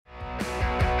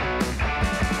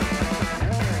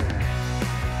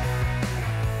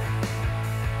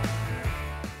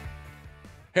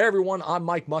Hey everyone, I'm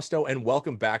Mike Musto, and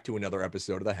welcome back to another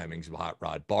episode of the Hemmings Hot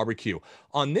Rod BBQ.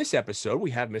 On this episode, we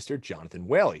have Mr. Jonathan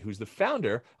Whaley, who's the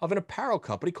founder of an apparel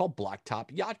company called Blacktop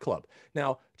Yacht Club.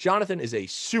 Now, Jonathan is a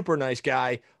super nice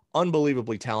guy,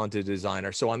 unbelievably talented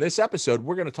designer. So on this episode,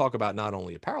 we're going to talk about not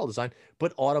only apparel design,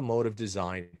 but automotive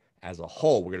design as a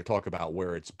whole. We're going to talk about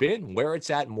where it's been, where it's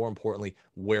at, and more importantly,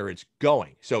 where it's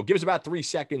going. So give us about 3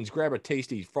 seconds, grab a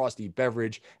tasty, frosty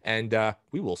beverage, and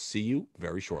we will see you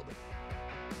very shortly.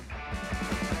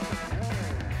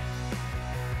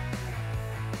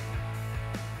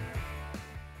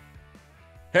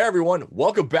 Hey everyone,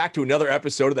 welcome back to another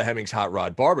episode of the Hemmings Hot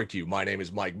Rod BBQ. My name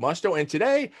is Mike Musto, and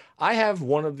today I have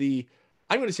one of the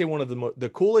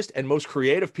coolest and most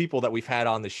creative people that we've had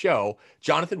on the show,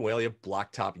 Jonathan Whaley of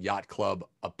Blacktop Yacht Club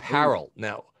Apparel.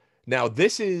 Now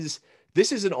this is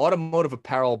an automotive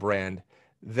apparel brand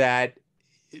that,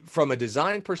 from a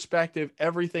design perspective,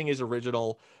 everything is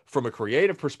original. From a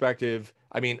creative perspective,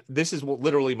 I mean, this is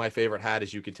literally my favorite hat,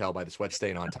 as you can tell by the sweat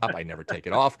stain on top. I never take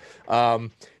it off.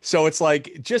 So it's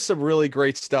like just some really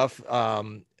great stuff.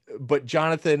 But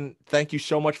Jonathan, thank you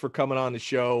so much for coming on the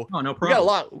show. Oh, no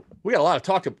problem. We got a lot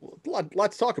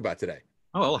to talk about today.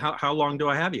 Oh, well, how long do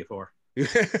I have you for?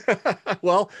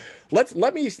 Well,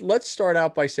 let's start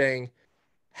out by saying,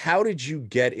 how did you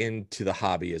get into the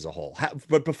hobby as a whole?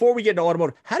 But before we get into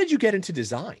automotive, how did you get into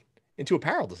design, into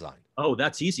apparel design? Oh,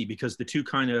 that's easy because the two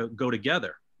kind of go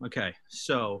together. Okay,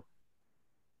 so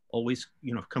always,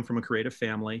 come from a creative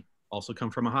family, also come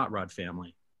from a hot rod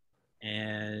family.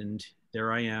 And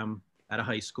there I am at a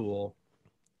high school.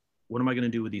 What am I going to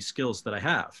do with these skills that I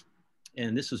have?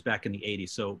 And this was back in the 80s,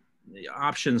 so the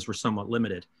options were somewhat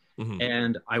limited. Mm-hmm.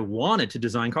 And I wanted to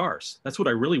design cars. That's what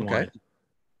I really wanted. Okay.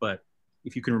 But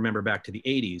if you can remember back to the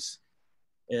 80s,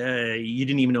 you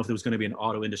didn't even know if there was going to be an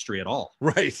auto industry at all.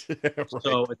 Right. Right.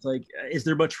 So it's like, is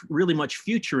there really much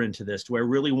future into this? Do I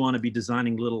really want to be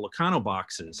designing little Locano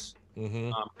boxes?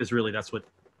 Mm-hmm. Because really that's what,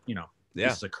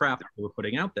 this is a crap that we're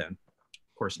putting out then.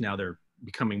 Of course, now they're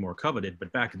becoming more coveted, but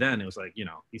back then it was like,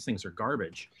 these things are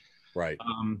garbage. Right.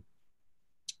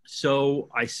 So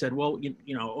I said, well,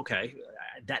 okay,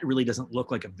 that really doesn't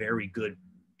look like a very good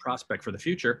prospect for the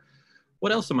future.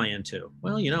 What else am I into?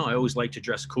 Well, I always like to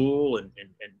dress cool and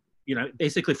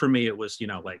basically for me, it was,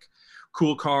 like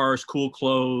cool cars, cool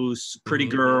clothes, pretty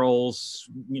mm-hmm. girls,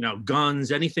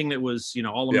 guns, anything that was,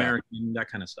 all American, that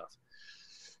kind of stuff.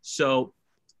 So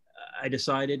I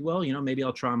decided, well, maybe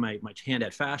I'll try my hand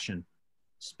at fashion.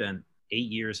 Spent 8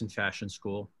 years in fashion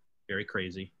school, very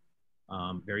crazy,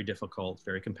 very difficult,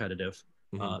 very competitive,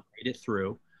 mm-hmm. Made it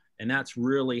through. And that's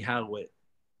really how it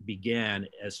began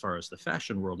as far as the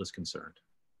fashion world is concerned.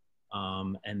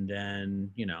 And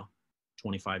then,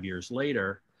 25 years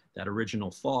later, that original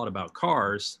thought about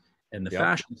cars and the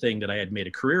fashion thing that I had made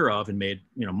a career of and made,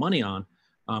 money on,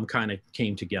 kind of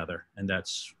came together. And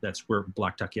that's where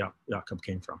Blacktop Yacht Club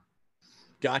came from.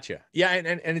 Gotcha. Yeah.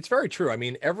 And it's very true. I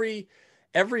mean, every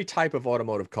type of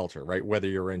automotive culture, right? Whether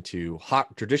you're into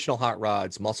traditional hot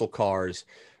rods, muscle cars,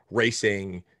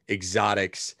 racing,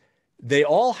 exotics, they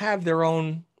all have their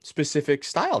own specific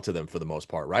style to them for the most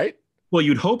part, right? Well,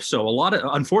 you'd hope so.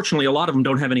 Unfortunately, a lot of them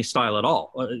don't have any style at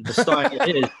all. The style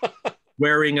is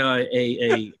wearing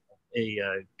a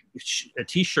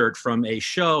T-shirt from a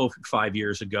show 5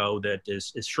 years ago that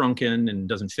is shrunken and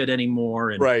doesn't fit anymore,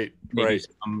 and right.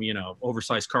 some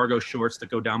oversized cargo shorts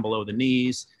that go down below the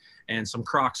knees, and some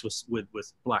Crocs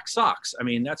with black socks. I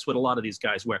mean, that's what a lot of these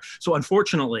guys wear. So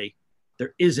unfortunately,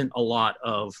 there isn't a lot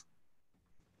of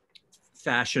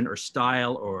fashion or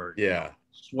style or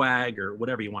swag or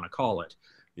whatever you want to call it.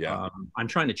 I'm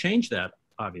trying to change that,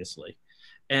 obviously,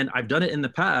 and I've done it in the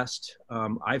past.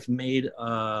 I've made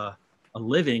a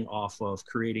living off of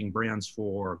creating brands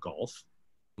for golf,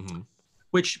 mm-hmm.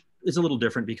 which is a little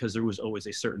different because there was always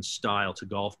a certain style to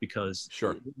golf because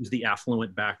it was the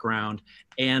affluent background,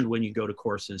 and when you go to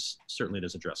courses, certainly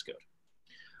there's a dress code.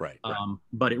 Right.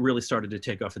 But it really started to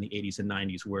take off in the 80s and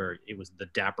 90s, where it was the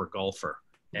dapper golfer.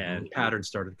 And mm-hmm. patterns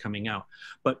started coming out.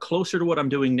 But closer to what I'm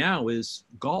doing now is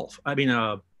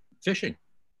fishing.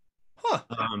 Huh.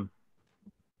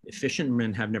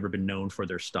 Fishermen have never been known for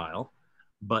their style,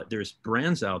 but there's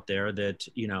brands out there that,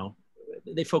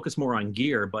 they focus more on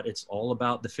gear, but it's all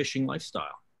about the fishing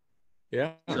lifestyle.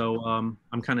 Yeah. So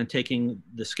I'm kind of taking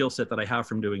the skill set that I have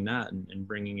from doing that and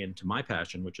bringing it into my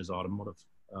passion, which is the automotive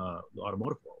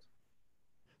world.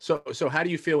 So how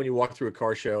do you feel when you walk through a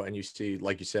car show and you see,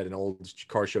 like you said, an old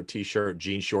car show T-shirt,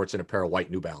 jean shorts, and a pair of white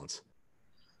New Balance?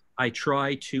 I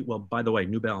try to, well, by the way,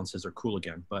 New Balances are cool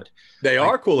again, but they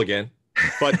are cool again.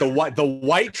 But the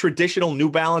white traditional New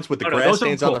Balance with the grass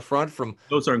stains on the front from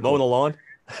those aren't mowing cool. the lawn.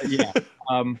 Yeah.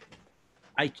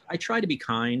 I try to be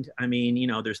kind. I mean, you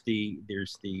know, there's the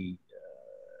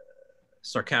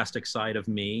sarcastic side of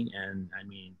me, and I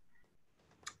mean,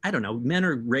 I don't know. Men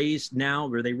are raised now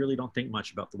where they really don't think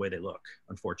much about the way they look,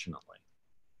 unfortunately.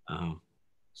 Mm-hmm.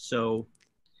 So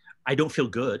I don't feel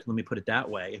good. Let me put it that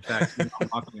way. In fact, you know, I'm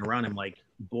walking around, I'm like,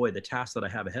 boy, the task that I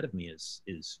have ahead of me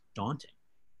is daunting.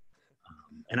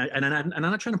 And I'm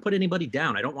not trying to put anybody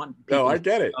down. I don't want people No, I to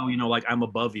get say, it. oh, you know, like I'm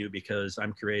above you because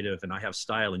I'm creative and I have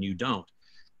style and you don't.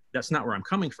 That's not where I'm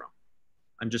coming from.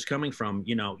 I'm just coming from,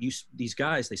 you know, these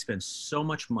guys, they spend so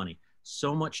much money,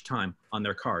 so much time on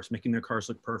their cars, making their cars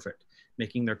look perfect,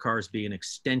 making their cars be an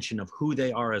extension of who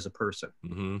they are as a person.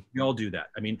 Mm-hmm. We all do that.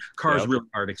 I mean, cars really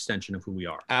are an extension of who we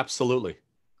are. Absolutely.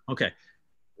 Okay.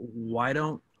 Why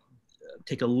don't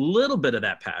take a little bit of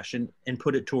that passion and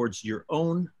put it towards your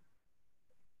own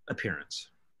appearance?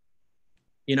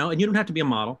 You know, and you don't have to be a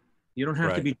model. You don't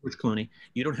have to be George Clooney.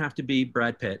 You don't have to be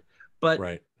Brad Pitt.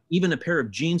 But even a pair of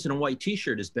jeans and a white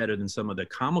T-shirt is better than some of the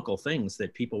comical things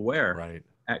that people wear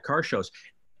at car shows.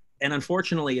 And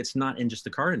unfortunately, it's not in just the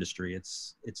car industry.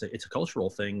 It's a cultural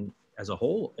thing as a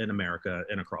whole in America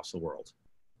and across the world.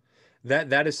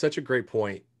 That is such a great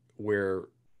point where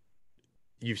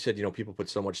you've said, you know, people put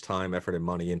so much time, effort, and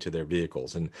money into their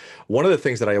vehicles. And one of the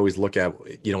things that I always look at,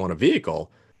 you know, on a vehicle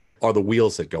are the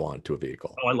wheels that go onto a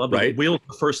vehicle. Oh, I love the wheels.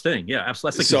 The first thing. Yeah,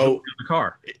 absolutely. That's like the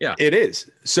car. Yeah, it is.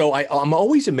 So I'm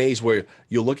always amazed where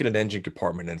you'll look at an engine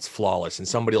compartment and it's flawless, and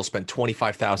somebody will spend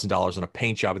 $25,000 on a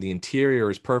paint job and the interior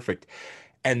is perfect.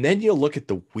 And then you'll look at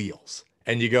the wheels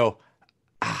and you go,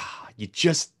 you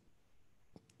just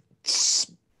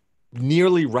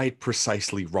nearly right,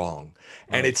 precisely wrong.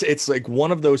 And it's like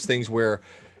one of those things where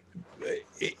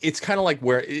it's kind of like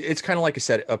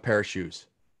a pair of shoes,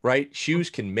 right?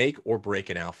 Shoes can make or break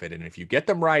an outfit. And if you get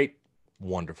them right,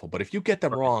 wonderful. But if you get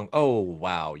them wrong, oh,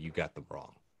 wow, you got them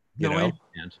wrong. You know? I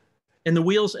understand. And the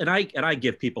wheels, and I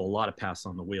give people a lot of pass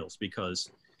on the wheels because,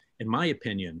 in my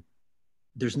opinion,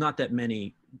 there's not that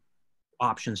many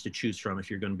options to choose from if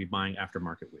you're going to be buying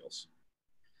aftermarket wheels.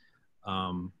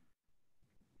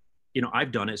 You know,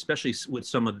 I've done it, especially with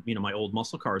some of, you know, my old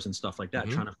muscle cars and stuff like that,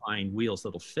 trying to find wheels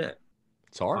that'll fit.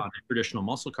 It's hard. On a traditional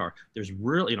muscle car. There's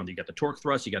really, you know, you got the torque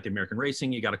thrust, you got the American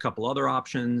Racing, you got a couple other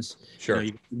options. Sure.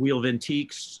 You know, wheel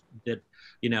Vintiques that,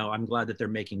 you know, I'm glad that they're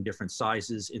making different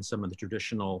sizes in some of the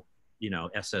traditional, you know,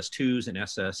 SS2s and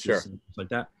SSs and things like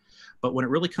that. But when it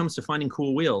really comes to finding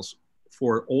cool wheels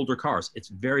for older cars, it's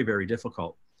very, very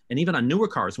difficult. And even on newer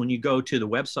cars, when you go to the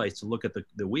websites to look at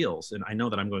the wheels, and I know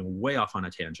that I'm going way off on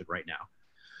a tangent right now,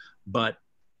 but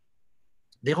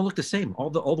they all look the same. All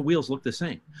the wheels look the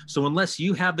same. So unless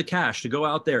you have the cash to go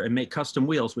out there and make custom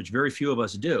wheels, which very few of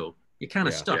us do, you're kind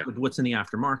of stuck with what's in the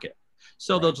aftermarket.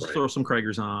 So they'll just throw some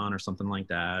Kragers on or something like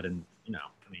that. And, you know,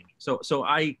 I mean, so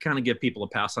I kind of give people a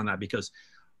pass on that because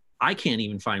I can't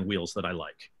even find wheels that I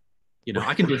like. You know,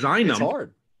 I can design them,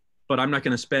 hard, but I'm not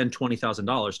going to spend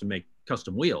 $20,000 to make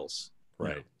custom wheels.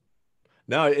 Right.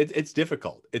 No, it's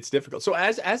difficult. It's difficult. So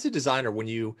as a designer, when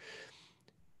you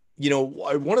know,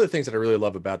 one of the things that I really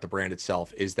love about the brand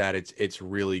itself is that it's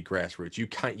really grassroots.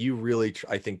 You really,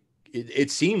 I think it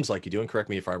seems like you do, and correct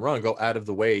me if I'm wrong, go out of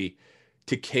the way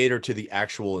to cater to the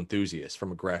actual enthusiast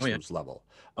from a grassroots level.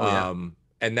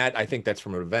 And that, I think that's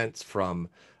from events, from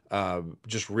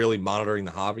just really monitoring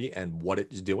the hobby and what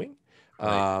it's doing.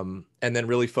 And then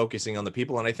really focusing on the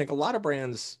people. And I think a lot of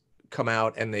brands come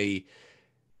out and they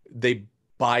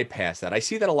bypass that. I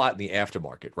see that a lot in the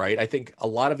aftermarket, right? I think a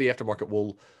lot of the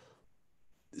aftermarket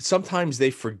sometimes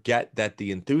they forget that the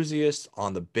enthusiasts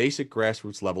on the basic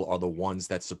grassroots level are the ones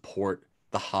that support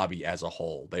the hobby as a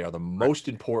whole. They are the most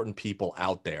important people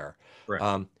out there.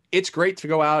 It's great to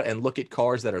go out and look at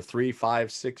cars that are $300,000,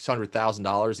 $500,000,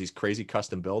 $600,000, these crazy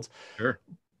custom builds.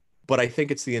 But I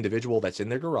think it's the individual that's in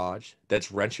their garage,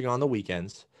 that's wrenching on the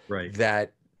weekends,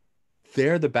 that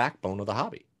they're the backbone of the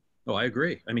hobby. Oh, I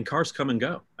agree. I mean, cars come and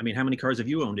go. I mean, how many cars have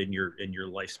you owned in your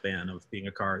lifespan of being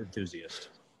a car enthusiast?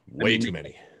 Way too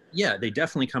many. Yeah, they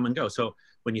definitely come and go. So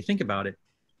when you think about it,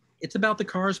 it's about the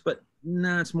cars, but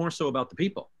it's more so about the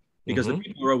people, because the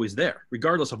people are always there,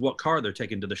 regardless of what car they're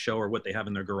taking to the show or what they have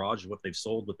in their garage, what they've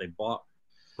sold, what they've bought.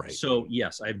 So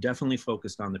yes, I've definitely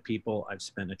focused on the people. I've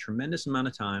spent a tremendous amount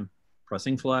of time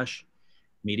pressing flesh,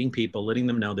 meeting people, letting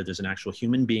them know that there's an actual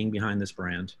human being behind this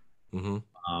brand.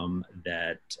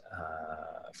 That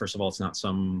first of all, it's not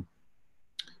some,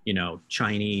 you know,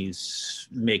 Chinese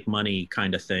make money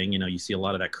kind of thing. You know, you see a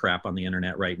lot of that crap on the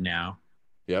internet right now.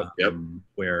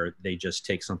 Where they just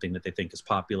take something that they think is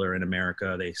popular in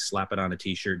America, they slap it on a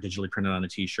t-shirt, digitally print it on a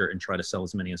t-shirt, and try to sell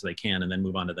as many as they can and then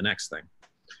move on to the next thing.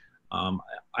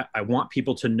 I want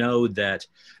people to know that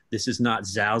this is not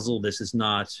Zazzle. This is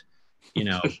not, you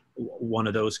know, one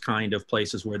of those kind of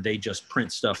places where they just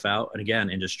print stuff out and again,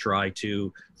 and just try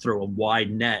to throw a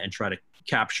wide net and try to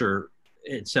capture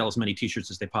and sell as many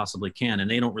t-shirts as they possibly can. And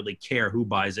they don't really care who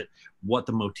buys it, what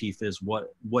the motif is,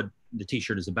 what the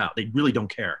t-shirt is about. They really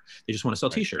don't care. They just want to sell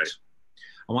t-shirts.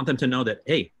 I want them to know that,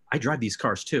 hey, I drive these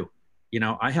cars too. You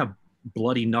know, I have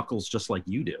bloody knuckles just like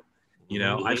you do. You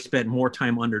know, I've spent more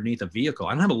time underneath a vehicle.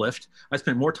 I don't have a lift. I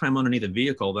spent more time underneath a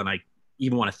vehicle than I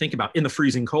even want to think about in the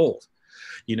freezing cold,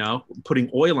 you know, putting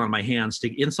oil on my hands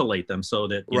to insulate them so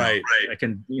that, you know, I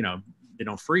can, you know, they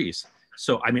don't freeze.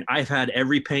 So, I mean, I've had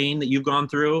every pain that you've gone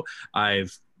through.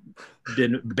 I've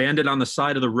been abandoned on the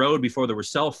side of the road before there were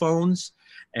cell phones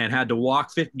and had to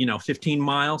walk 15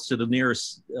 miles to the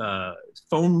nearest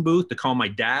phone booth to call my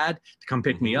dad to come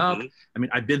pick me up. I mean,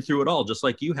 I've been through it all just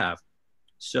like you have.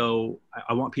 So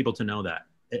I want people to know that.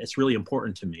 It's really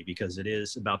important to me because it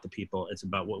is about the people. It's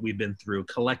about what we've been through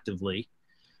collectively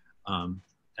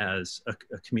as a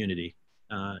community.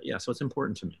 Yeah, so it's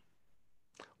important to me.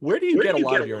 Where do you get a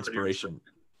lot of your inspiration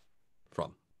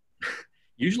from?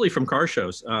 Usually from car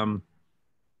shows.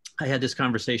 I had this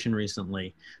conversation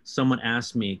recently. Someone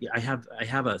asked me, I have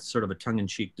a sort of a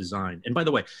tongue-in-cheek design. And by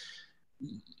the way,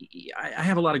 I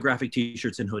have a lot of graphic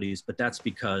t-shirts and hoodies, but that's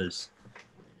because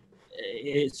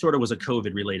it sort of was a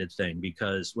COVID related thing,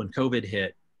 because when COVID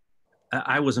hit,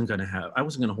 I wasn't going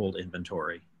to hold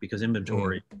inventory, because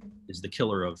inventory is the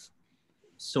killer of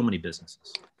so many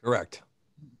businesses. Correct.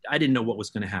 I didn't know what was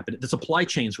going to happen. The supply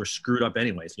chains were screwed up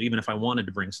anyway. So even if I wanted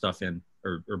to bring stuff in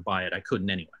or buy it, I couldn't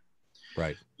anyway.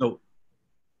 Right. So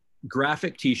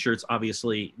graphic t-shirts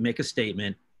obviously make a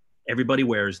statement. Everybody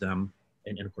wears them,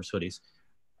 and of course hoodies.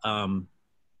 And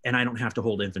I don't have to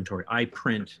hold inventory. I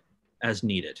print as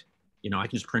needed. You know, I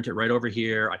can just print it right over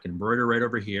here. I can embroider right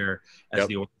over here as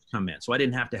the orders come in. So I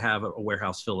didn't have to have a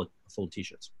warehouse full of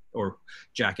t-shirts or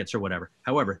jackets or whatever.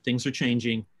 However, things are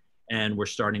changing, and we're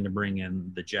starting to bring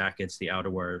in the jackets, the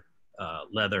outerwear,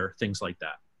 leather, things like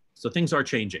that. So things are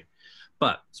changing.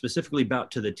 But specifically about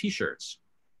to the t-shirts,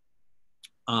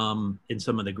 in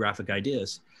some of the graphic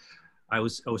ideas, I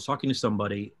was talking to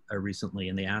somebody recently,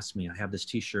 and they asked me, I have this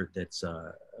t-shirt that's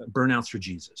Burnouts for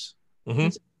Jesus.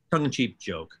 It's a tongue-in-cheek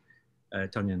joke.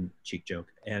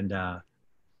 And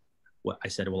what I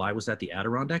said, well, I was at the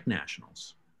Adirondack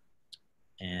Nationals.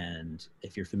 And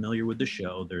if you're familiar with the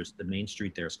show, there's the main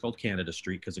street there. It's called Canada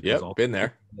Street because it goes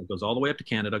it goes all the way up to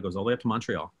Canada, goes all the way up to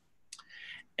Montreal.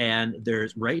 And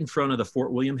there's right in front of the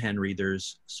Fort William Henry,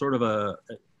 there's sort of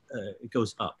it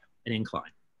goes up an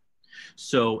incline.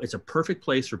 So it's a perfect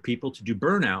place for people to do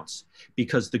burnouts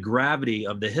because the gravity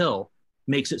of the hill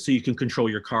makes it so you can control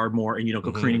your car more and you don't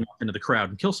go careening off into the crowd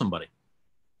and kill somebody.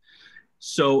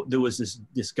 So there was this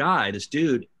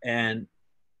dude, and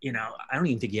you know, I don't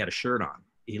even think he had a shirt on.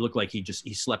 He looked like he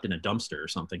slept in a dumpster or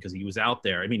something because he was out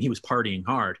there. I mean, he was partying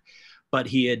hard, but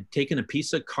he had taken a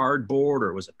piece of cardboard, or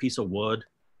it was a piece of wood,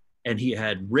 and he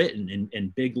had written in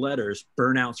big letters,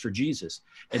 "Burnouts for Jesus."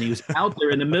 And he was out there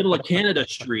in the middle of Canada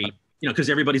Street, you know, because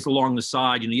everybody's along the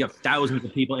side. You know, you have thousands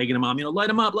of people egging him on, you know, light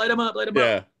him up, light him up, light him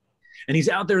up. And he's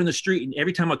out there in the street, and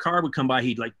every time a car would come by,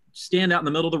 he'd like stand out in the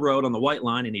middle of the road on the white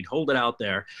line, and he'd hold it out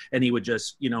there, and he would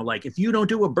just, you know, like, if you don't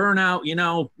do a burnout, you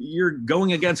know, you're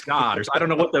going against God. Or I don't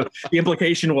know what the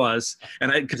implication was,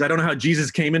 and because I don't know how Jesus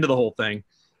came into the whole thing.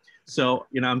 So,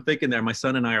 you know, I'm thinking there, my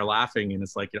son and I are laughing, and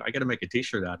it's like, you know, I got to make a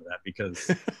T-shirt out of that because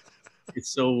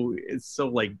it's so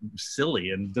like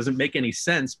silly and doesn't make any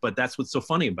sense, but that's what's so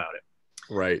funny about it.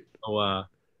 Right. So,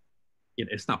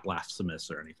 it's not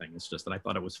blasphemous or anything. It's just that I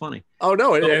thought it was funny. Oh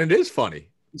no, and it is funny.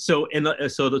 So,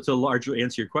 to largely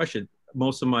answer your question,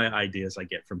 most of my ideas I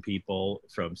get from people,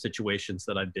 from situations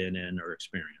that I've been in or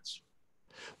experienced.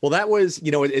 Well, that was,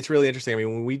 you know, it's really interesting. I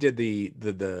mean, when we did the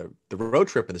road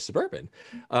trip in the Suburban,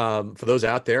 for those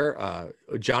out there,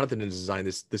 Jonathan has designed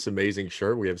this amazing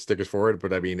shirt. We have stickers for it,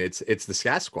 but I mean, it's the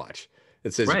Sasquatch.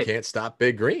 It says you can't stop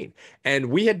Big Green. And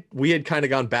we had kind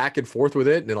of gone back and forth with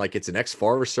it, and like it's an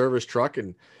ex-Forest Service truck,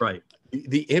 and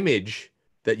the image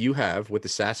that you have with the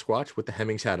Sasquatch with the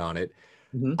Hemmings hat on it,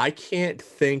 I can't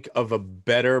think of a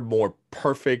better, more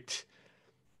perfect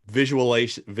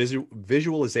visualization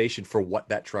for what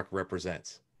that truck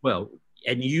represents. Well,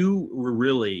 and you were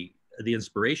really the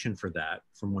inspiration for that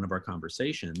from one of our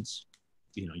conversations.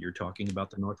 You know, you're talking about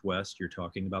the Northwest, you're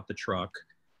talking about the truck.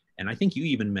 And I think you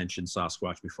even mentioned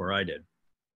Sasquatch before I did.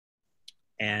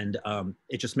 And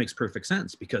it just makes perfect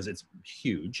sense because it's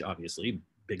huge, obviously.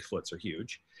 Bigfoots are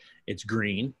huge. It's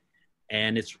green.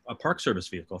 and it's a park service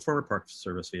vehicle, a former park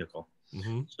service vehicle.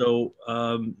 Mm-hmm. So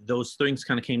those things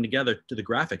kind of came together to the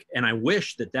graphic. And I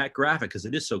wish that graphic, because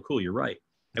it is so cool, you're right.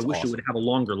 It's I wish awesome. it would have a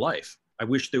longer life. I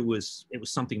wish it was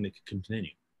something that could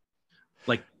continue.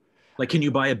 Like, can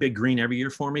you buy a big green every year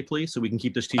for me, please? So we can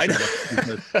keep this t-shirt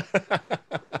up.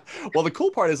 Well, the cool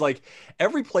part is like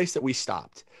every place that we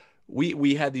stopped,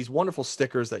 we had these wonderful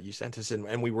stickers that you sent us in,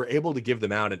 and we were able to give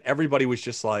them out, and everybody was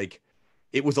just like,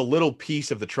 it was a little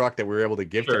piece of the truck that we were able to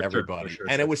give to everybody.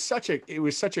 And it was such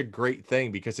a great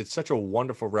thing because it's such a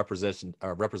wonderful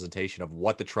representation of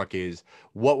what the truck is,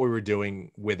 what we were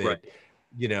doing with it, Right.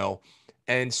 you know.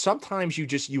 And sometimes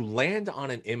you land on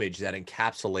an image that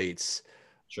encapsulates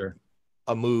Sure.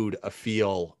 a mood, a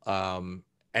feel,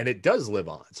 and it does live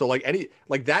on. So like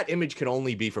that image can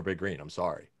only be for Big Green. I'm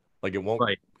sorry, like it won't.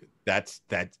 Right. That's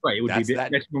right. It would that's be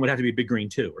that. next one would have to be Big Green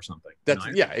 2 or something. That's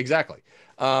yeah, exactly.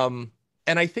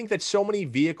 And I think that so many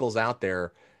vehicles out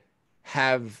there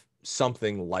have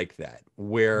something like that,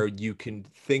 where you can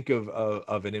think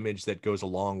of an image that goes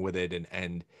along with it,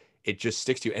 and it just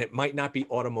sticks to you. And it might not be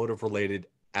automotive related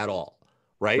at all.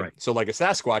 Right. So like a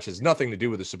Sasquatch has nothing to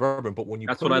do with a Suburban, but when you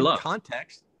put it in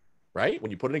context, right? When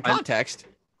you put it in context.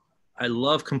 I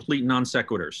love complete non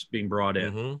sequiturs being brought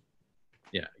in. Mm-hmm.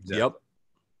 Yeah, exactly. Yep.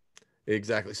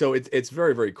 Exactly. So it's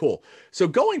very, very cool. So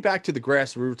going back to the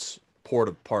grassroots part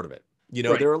of it, you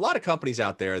know, there are a lot of companies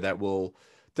out there that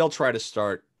they'll try to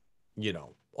start, you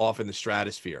know, off in the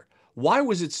stratosphere. Why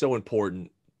was it so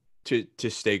important to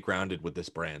stay grounded with this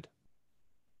brand?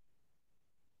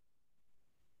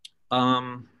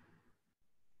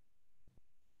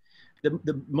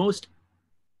 The most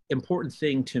important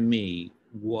thing to me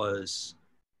was,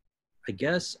 I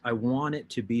guess I want it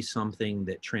to be something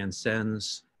that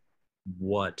transcends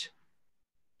what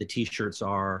the t-shirts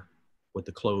are, what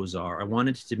the clothes are. I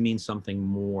wanted it to mean something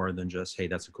more than just, hey,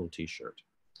 that's a cool t-shirt.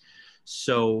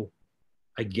 So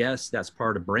I guess that's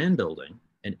part of brand building,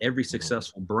 and every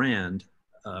successful brand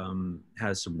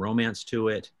has some romance to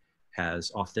it,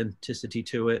 has authenticity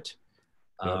to it.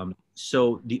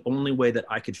 So the only way that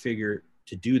I could figure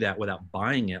to do that without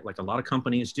buying it, like a lot of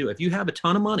companies do, if you have a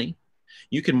ton of money,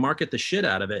 you can market the shit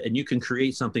out of it and you can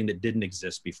create something that didn't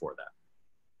exist before that.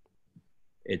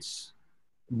 It's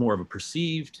more of a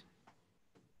perceived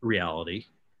reality,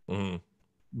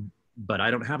 but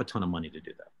I don't have a ton of money to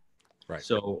do that. Right.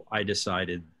 So I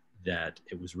decided that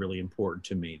it was really important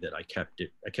to me that I kept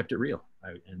it real.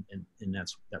 And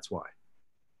that's why.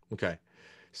 Okay.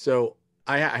 So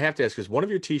I have to ask, because one of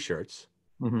your t-shirts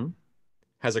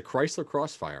has a Chrysler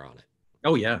Crossfire on it.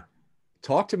 Oh yeah.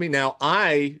 Talk to me now.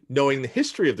 Knowing the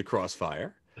history of the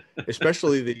Crossfire,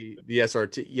 especially the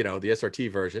SRT, you know, the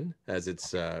SRT version, as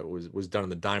it's was done in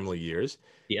the Daimler years.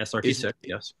 The SRT6,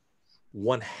 yes.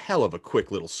 One hell of a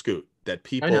quick little scoot that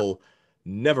people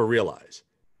never realize.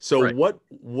 So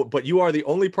but you are the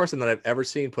only person that I've ever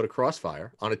seen put a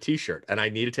Crossfire on a t-shirt, and I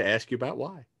needed to ask you about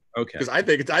why. Okay. Because I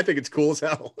think it's cool as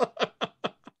hell.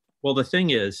 Well, the thing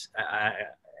is,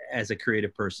 as a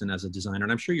creative person, as a designer,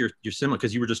 and I'm sure you're similar,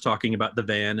 because you were just talking about the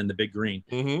van and the big green.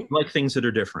 I like things that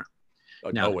are different.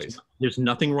 Now, always. There's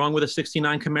nothing wrong with a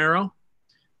 69 Camaro,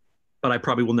 but I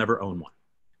probably will never own one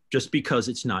just because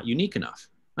it's not unique enough.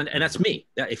 And that's me.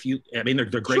 They're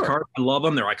great cars. I love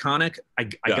them. They're iconic. I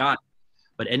got it.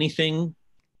 But anything,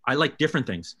 I like different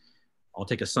things. I'll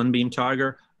take a Sunbeam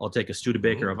Tiger. I'll take a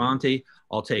Studebaker Avanti.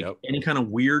 I'll take any kind of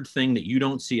weird thing that you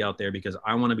don't see out there, because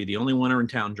I want to be the only one in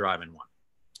town driving one.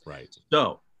 Right.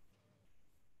 So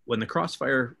when the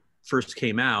Crossfire first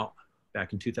came out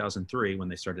back in 2003, when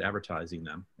they started advertising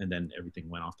them, and then everything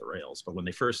went off the rails. But when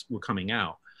they first were coming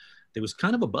out, there was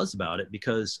kind of a buzz about it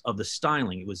because of the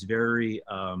styling. It was very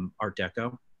Art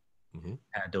Deco,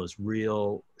 had those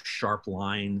real sharp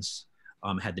lines,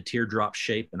 had the teardrop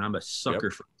shape, and I'm a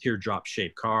sucker for teardrop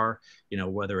shaped car, you know,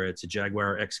 whether it's a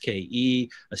Jaguar XKE,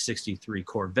 a 63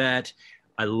 Corvette.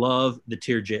 I love the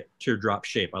teardrop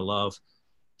shape. I love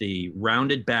the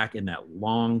rounded back and that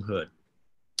long hood.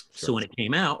 So when it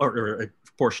came out, or a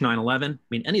Porsche 911, I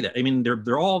mean, any of that, I mean,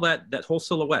 they're all that whole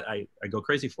silhouette I go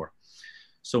crazy for.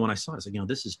 So when I saw it, I was like, you know,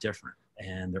 this is different,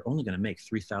 and they're only going to make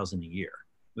 3,000 a year.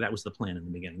 That was the plan in the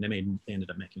beginning. They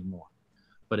ended up making more,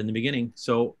 but in the beginning,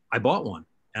 so I bought one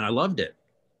and I loved it.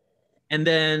 And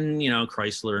then, you know,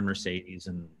 Chrysler and Mercedes,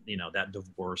 and, you know, that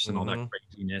divorce and all that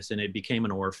craziness, and it became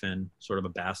an orphan, sort of a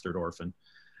bastard orphan.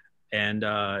 And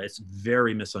it's a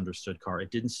very misunderstood car. It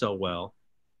didn't sell well,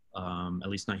 at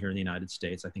least not here in the United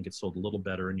States. I think it sold a little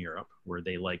better in Europe, where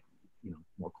they like, you know,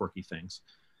 more quirky things.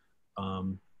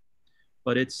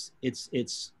 But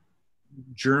it's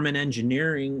German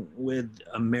engineering with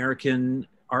American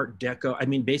Art Deco. I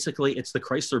mean, basically, it's the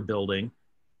Chrysler building.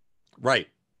 Right.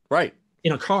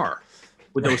 In a car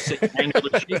with those six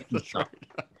angular shapes and stuff.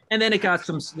 Right. And then it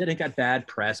got bad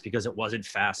press because it wasn't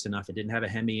fast enough. It didn't have a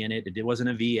Hemi in it. It wasn't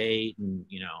a V8 and,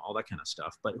 all that kind of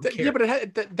stuff. But who cares? Yeah, but it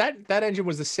had, that engine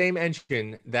was the same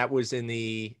engine that was in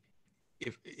the,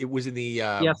 if it was in the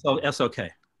SLK.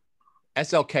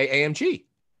 SLK AMG.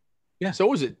 Yeah. So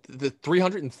was it the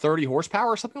 330 horsepower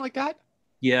or something like that?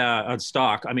 Yeah, on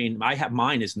stock. I mean,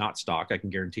 mine is not stock. I can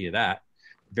guarantee you that.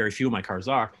 Very few of my cars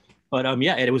are. But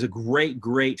yeah, it was a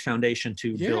great foundation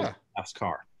to build a fast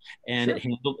car, and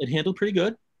Sure. it handled pretty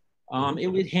good.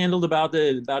 It handled about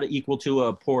equal to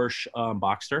a Porsche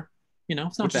Boxster.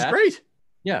 It's not Which bad. is great.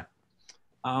 Yeah.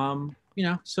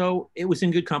 So it was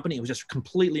in good company. It was just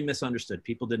completely misunderstood.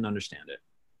 People didn't understand it.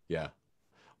 Yeah.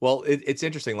 Well, it's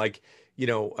interesting. Like,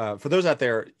 for those out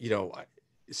there,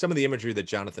 some of the imagery that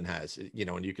Jonathan has,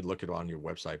 and you could look it on your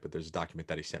website, but there's a document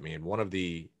that he sent me. And one of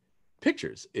the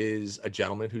pictures is a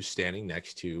gentleman who's standing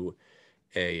next to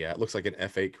it looks like an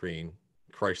F8 green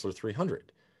Chrysler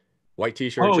 300. White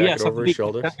t-shirt, jacket over his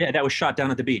shoulders. Yeah, that was shot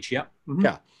down at the beach. Yep. Mm-hmm.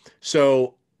 Yeah.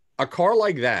 So a car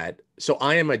like that. So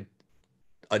I am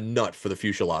a nut for the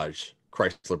fuselage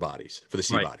Chrysler bodies, for the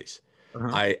C bodies.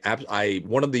 Uh-huh.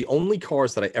 One of the only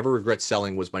cars that I ever regret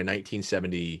selling was my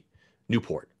 1970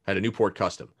 Newport. I had a Newport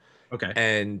Custom. Okay.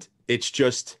 And it's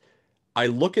just, I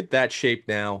look at that shape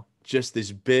now, just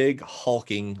this big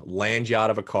hulking land yacht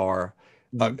of a car.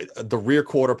 Mm-hmm. The rear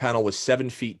quarter panel was 7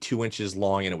 feet 2 inches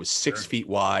long, and it was 6 feet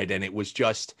wide, and it was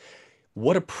just,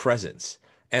 what a presence.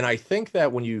 And I think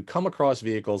that when you come across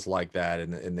vehicles like that,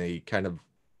 and they kind of,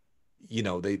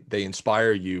 they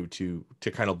inspire you to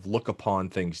kind of look upon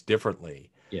things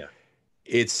differently. Yeah.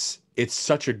 It's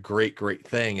such a great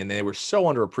thing. And they were so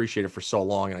underappreciated for so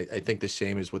long. And I think the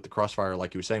same is with the Crossfire,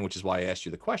 like you were saying, which is why I asked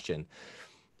you the question.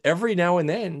 Every now and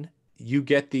then you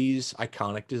get these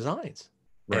iconic designs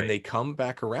and they come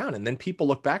back around, and then people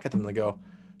look back at them and they go,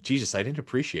 Jesus, I didn't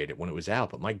appreciate it when it was out,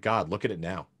 but my God, look at it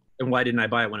now. And why didn't I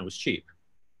buy it when it was cheap?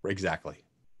 Exactly.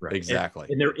 Right. Exactly.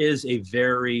 And there is a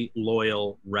very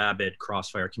loyal, rabid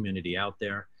Crossfire community out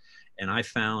there. And I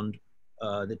found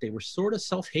that they were sort of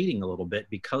self-hating a little bit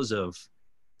because of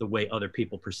the way other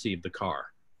people perceive the car.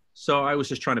 So I was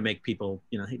just trying to make people,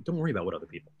 hey, don't worry about what other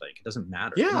people think. It doesn't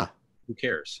matter. Yeah. Who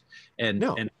cares?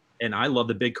 And I love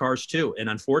the big cars too.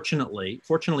 And fortunately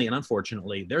and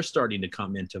unfortunately, they're starting to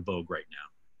come into vogue right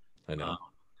now. I know.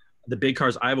 The big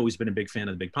cars, I've always been a big fan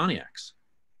of the big Pontiacs.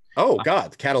 Oh,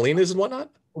 God. Catalinas and whatnot?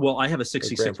 Well, I have a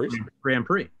 66 Grand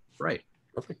Prix. Right.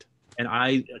 Perfect.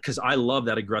 And because I love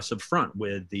that aggressive front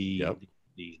with the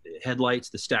headlights,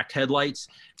 the stacked headlights.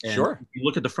 And if you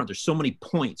look at the front, there's so many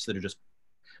points that are just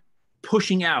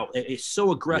pushing out. It's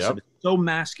so aggressive. It's so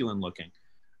masculine looking.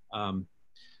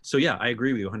 So yeah, I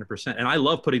agree with you 100%. And I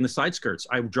love putting the side skirts.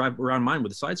 I drive around mine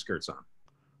with the side skirts on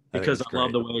because I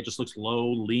love the way it just looks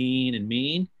low, lean, and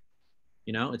mean.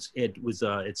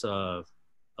 It's a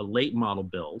late model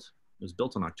build. It was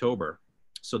built in October,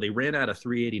 so they ran out of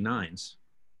 389s.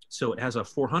 So it has a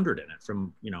 400 in it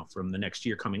from the next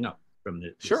year coming up, from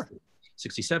the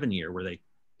 67 year where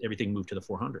everything moved to the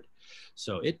 400.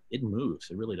 So it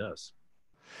moves. It really does.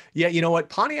 Yeah, you know what?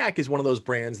 Pontiac is one of those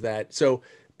brands that, so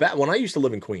back when I used to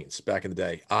live in Queens back in the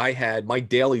day, I had my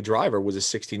daily driver was a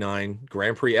 69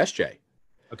 Grand Prix SJ.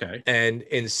 Okay. And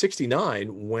in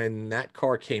 69, when that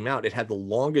car came out, it had the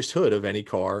longest hood of any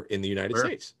car in the United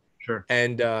States. Sure.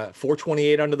 And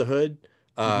 428 under the hood,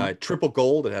 triple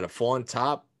gold. It had a fawn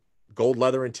top, gold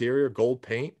leather interior, gold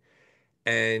paint.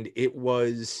 And it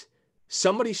was,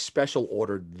 somebody special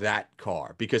ordered that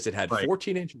car because it had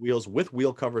 14-inch wheels with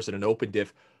wheel covers and an open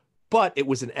diff, but it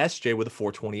was an SJ with a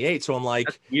 428. So I'm like,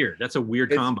 that's weird. That's a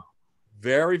weird combo.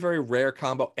 Very, very rare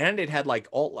combo. And it had like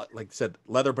I said,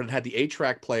 leather, but it had the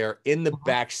 8-track player in the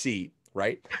back seat.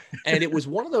 Right. And it was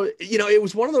one of those, it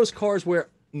was one of those cars where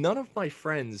none of my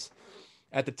friends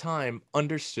at the time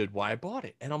understood why I bought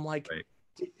it. And I'm like,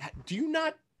 do you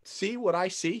not see what I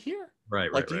see here? Right.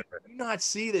 Do you not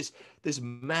see this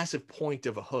massive point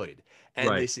of a hood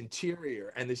and this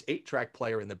interior and this 8-track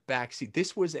player in the back seat?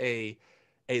 This was a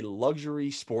luxury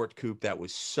sport coupe that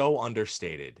was so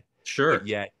understated. Sure. But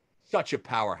yet such a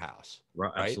powerhouse.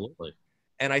 Right. Absolutely.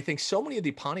 And I think so many of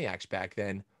the Pontiacs back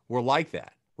then were like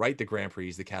that, right? The Grand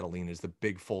Prix, the Catalinas, the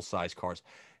big full-size cars.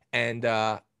 And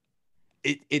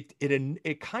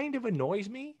it kind of annoys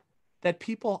me that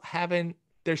people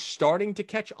they're starting to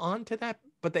catch on to that,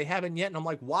 but they haven't yet. And I'm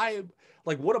like, why?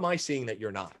 Like, what am I seeing that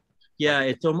you're not? Yeah,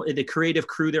 it's the creative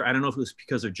crew there. I don't know if it was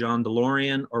because of John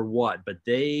DeLorean or what, but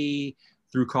they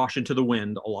threw caution to the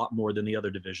wind a lot more than the other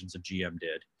divisions of GM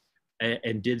did.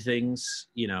 and did things,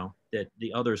 you know, that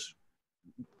the others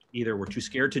either were too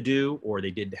scared to do, or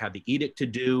they did have the edict to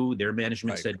do. Their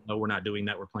management said, no, we're not doing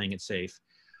that. We're playing it safe.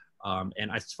 And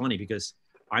it's funny because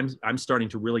I'm starting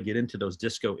to really get into those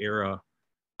disco era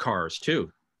cars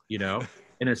too, you know?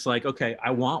 And it's like, okay,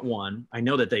 I want one. I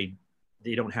know that they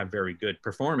don't have very good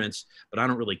performance, but I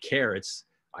don't really care.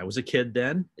 I was a kid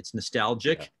then. It's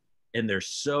nostalgic, and they're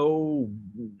so,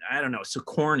 I don't know, so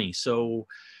corny, so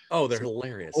they're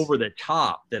hilarious, over the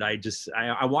top, that I just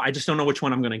don't know which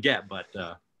one I'm going to get, but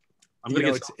I'm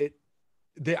going to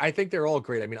get. I think they're all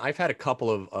great. I mean, I've had a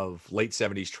couple of late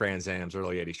 70s Trans Ams,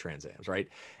 early 80s Trans Ams, right?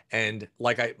 And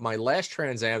like my last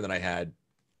Trans Am that I had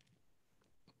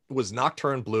was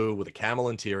nocturne blue with a camel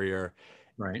interior,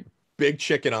 right? Big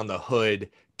chicken on the hood,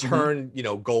 turn, you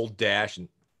know, gold dash and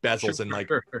bezels, and like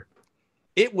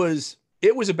it was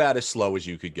about as slow as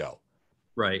you could go.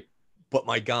 Right. But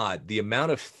my God, the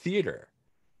amount of theater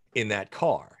in that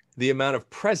car, the amount of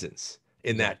presence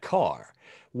in that car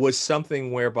was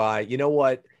something whereby, you know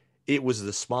what, it was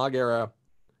the smog era.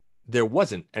 There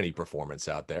wasn't any performance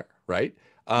out there, right?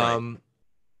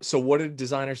 So what did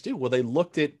designers do? Well, they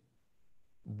looked at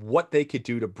what they could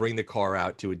do to bring the car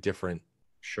out to a different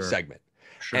segment.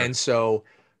 And so,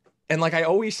 and like I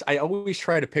always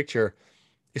try to picture,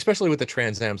 especially with the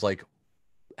Trans Ams, like,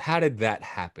 how did that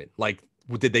happen? Like,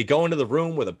 did they go into the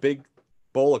room with a big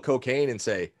bowl of cocaine and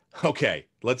say, okay,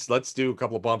 let's do a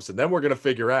couple of bumps, and then we're going to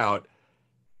figure out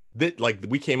that, like,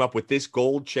 we came up with this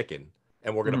gold chicken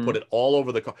and we're going to put it all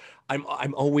over the car.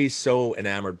 I'm always so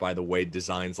enamored by the way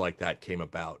designs like that came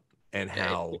about, and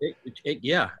how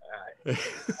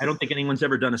I don't think anyone's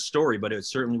ever done a story, but it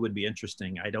certainly would be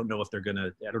interesting. I don't know if I don't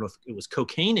know if it was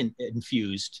cocaine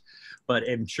infused, but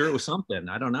I'm sure it was something.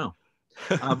 I don't know.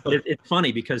 But it's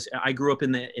funny because I grew up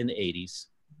in the 80s,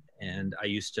 and I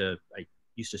used to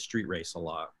street race a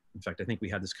lot. In fact, I think we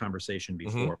had this conversation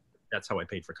before. That's how I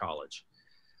paid for college.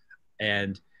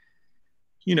 And,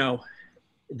 you know,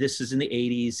 this is in the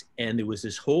 80s, and there was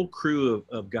this whole crew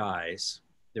of guys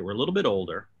that were a little bit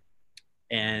older,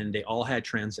 and they all had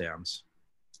Trans Ams,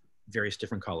 various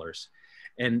different colors.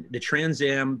 And the Trans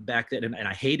Am back then, and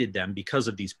I hated them because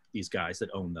of these guys that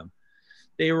owned them.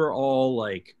 They were all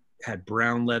like, had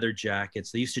brown leather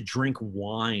jackets. They used to drink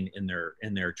wine in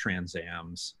their Trans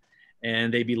Ams,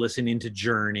 and they'd be listening to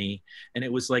Journey. And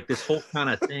it was like this whole kind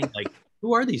of thing, like,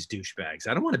 who are these douchebags?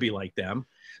 I don't want to be like them.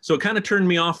 So it kind of turned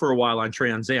me off for a while on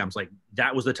Trans Ams. Like,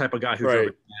 that was the type of guy who drove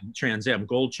a Trans Am,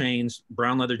 gold chains,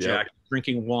 brown leather jacket,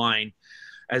 drinking wine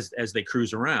as they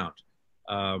cruise around.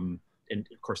 And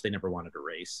of course, they never wanted to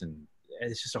race, and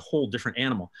it's just a whole different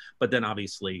animal. But then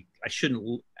obviously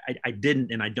I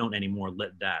didn't, and I don't anymore,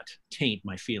 let that taint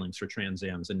my feelings for Trans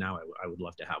Ams. And now I would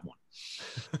love to have one.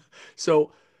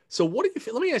 So what do you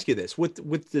feel? Let me ask you this,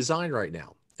 with design right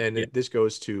now, and this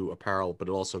goes to apparel, but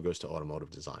it also goes to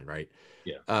automotive design, right?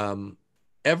 Yeah.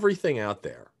 Everything out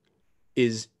there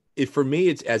for me,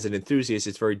 it's, as an enthusiast,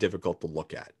 it's very difficult to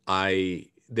look at.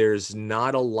 There's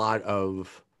not a lot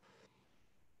of,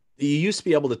 you used to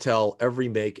be able to tell every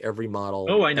make, every model.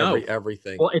 Oh, I know.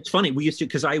 Everything. Well, it's funny. We used to,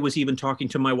 because I was even talking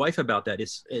to my wife about that.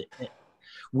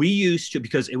 We used to,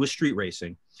 because it was street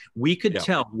racing, we could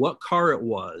tell what car it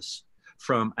was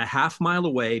from a half mile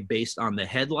away based on the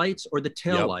headlights or the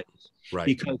tail lights,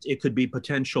 because it could be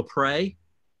potential prey,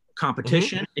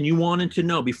 competition, and you wanted to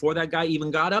know before that guy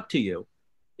even got up to you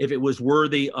if it was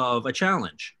worthy of a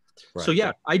challenge. So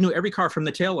yeah, I knew every car from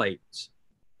the taillights.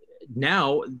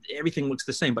 Now everything looks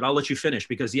the same, but I'll let you finish,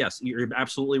 because yes, you're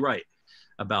absolutely right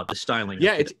about the styling.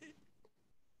 Yeah,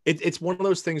 it's one of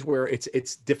those things where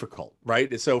it's difficult,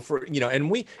 right? So for, you know,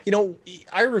 and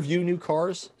I review new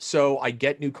cars, so I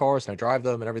get new cars and I drive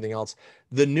them and everything else.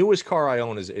 The newest car I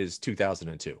own is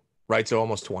 2002, right? So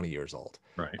almost 20 years old.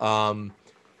 Right.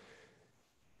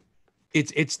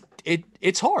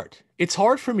 It's hard. It's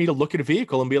hard for me to look at a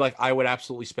vehicle and be like, I would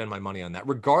absolutely spend my money on that,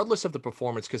 regardless of the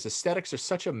performance, because aesthetics are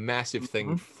such a massive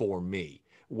thing for me,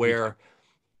 where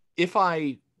if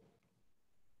I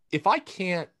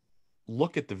can't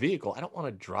look at the vehicle, I don't want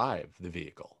to drive the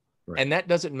vehicle. And that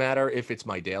doesn't matter if it's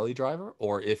my daily driver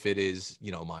or if it is,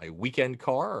 you know, my weekend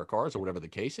car or cars or whatever the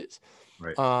case is.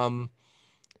 Right.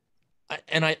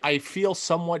 And I feel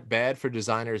somewhat bad for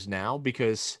designers now,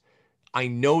 because I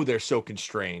know they're so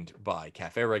constrained by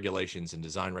cafe regulations and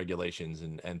design regulations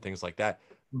and things like that.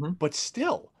 But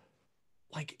still,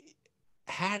 like,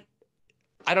 I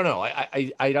don't know.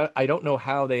 I don't know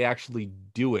how they actually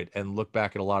do it and look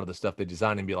back at a lot of the stuff they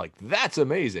design and be like, that's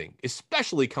amazing,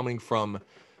 especially coming from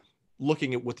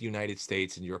looking at what the United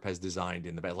States and Europe has designed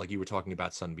in the back, like you were talking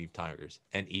about Sunbeam Tigers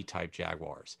and E-Type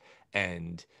Jaguars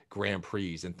and Grand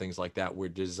Prix and things like that, where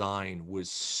design was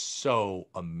so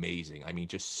amazing. I mean,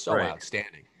 just so Right.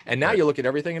 outstanding. And now Right. you look at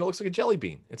everything and it looks like a jelly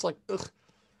bean. It's like, ugh.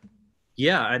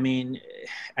 Yeah, I mean,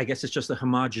 I guess it's just the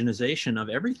homogenization of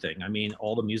everything. I mean,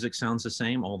 all the music sounds the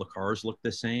same, all the cars look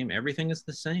the same, everything is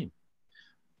the same.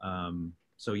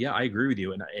 So yeah, I agree with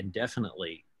you, and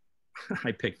definitely,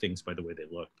 I pick things by the way they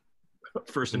look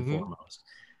first and Mm-hmm. foremost.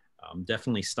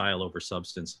 Definitely style over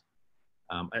substance.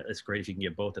 It's great if you can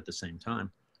get both at the same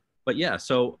time. But yeah,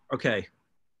 so okay,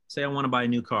 say I want to buy a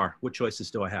new car. What choices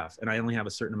do I have? And I only have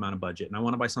a certain amount of budget, and I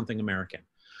want to buy something American.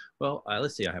 Well,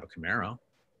 let's see. I have a Camaro.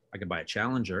 I could buy a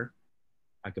Challenger.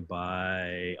 I could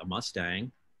buy a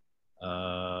Mustang.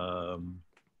 Well,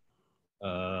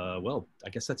 I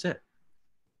guess that's it.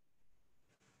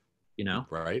 You know,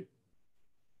 Right.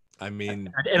 I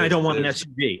mean, and I don't want an there's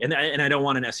SUV, and I don't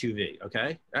want an SUV.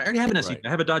 Okay, I already have an SUV. right, I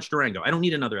have a Dodge Durango. I don't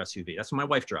need another SUV. That's what my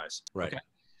wife drives. right, Okay,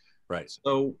 right.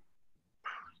 so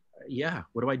yeah,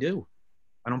 what do?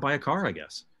 I don't buy a car, I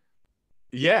guess.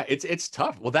 Yeah, it's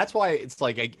tough. Well, that's why it's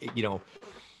like,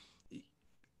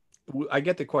 I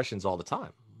get the questions all the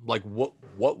time. Like, what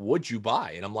would you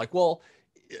buy? And I'm like, well,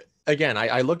 again,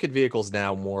 I look at vehicles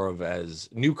now more of as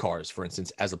new cars, for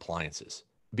instance, as appliances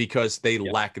because they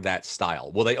Yeah, lack that style.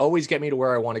 Will they always get me to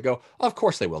where I want to go? Of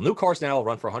course they will. New cars now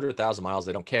run for 100,000 miles.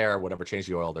 They don't care. Whatever, change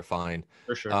the oil, they're fine.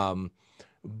 for sure. Um,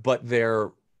 but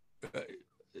they're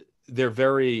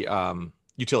very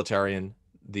utilitarian.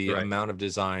 The Right. amount of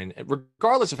design,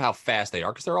 regardless of how fast they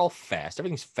are, because they're all fast.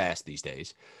 Everything's fast these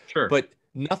days. Sure. But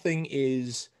nothing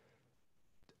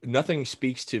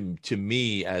speaks to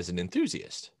me as an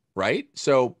enthusiast, right?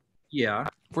 So, Yeah.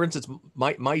 for instance,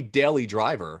 my daily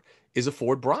driver is a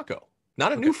Ford Bronco,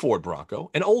 not a Okay. new Ford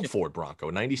Bronco, an old Yeah. Ford Bronco,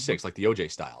 Mhm. 96, like the OJ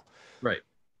style. Right.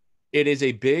 It is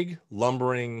a big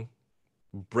lumbering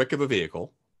brick of a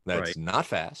vehicle Right. that's not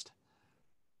fast,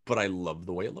 but I love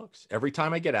the way it looks. Every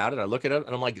time I get out and I look at it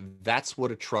and I'm like, that's what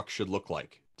a truck should look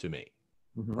like to me,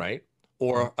 Hmm. right?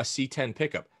 Or a C10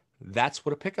 pickup. That's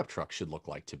what a pickup truck should look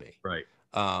like to me. Right.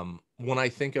 When I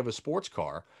think of a sports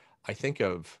car, I think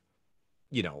of,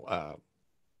 you know,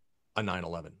 a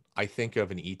 911. I think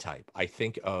of an E-Type. I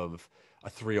think of a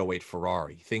 308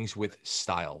 Ferrari, things with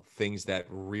style, things that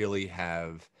really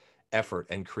have effort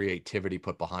and creativity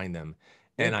put behind them.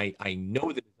 Yeah. And I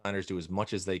know the designers do as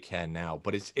much as they can now,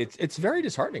 but it's very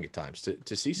disheartening at times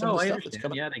to see some of No, the I stuff that's understand.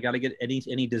 coming. Yeah, they got to get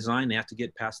any design. They have to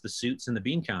get past the suits and the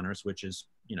bean counters, which is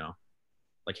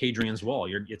like Hadrian's Wall.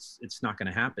 It's not going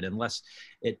to happen unless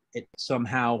it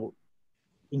somehow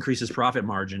increases profit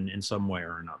margin in some way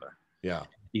or another. Yeah.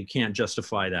 You can't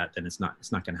justify that, then it's not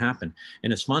going to happen.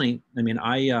 And it's funny. I mean,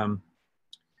 I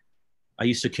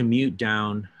used to commute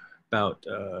down about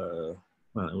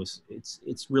well,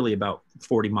 it's really about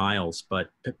 40 miles,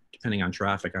 but depending on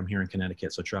traffic, I'm here in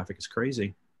Connecticut, so traffic is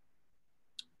crazy.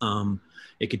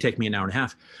 It could take me an hour and a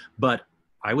half, but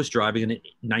I was driving a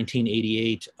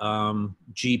 1988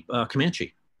 Jeep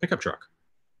Comanche pickup truck,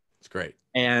 It's great.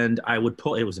 and I would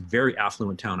pull. It was a very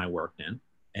affluent town I worked in,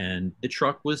 and the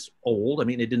truck was old. I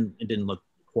mean, it didn't look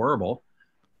horrible,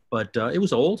 but it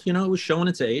was old. It was showing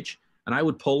its age. And I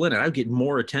would pull in, and I would get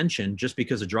more attention just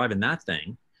because of driving that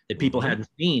thing that people Mm-hmm. hadn't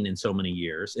seen in so many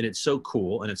years. And it's so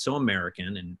cool, and it's so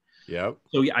American, and Yep.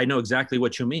 so yeah, I know exactly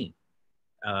what you mean.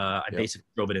 I Yep. basically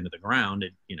drove it into the ground,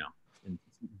 and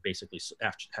basically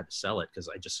had to sell it because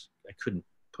I couldn't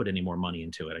put any more money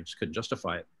into it. I just couldn't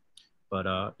justify it.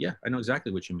 But yeah, I know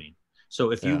exactly what you mean.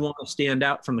 So if you Yeah. want to stand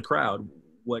out from the crowd,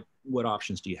 what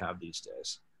options do you have these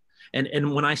days?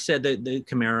 And when I said that the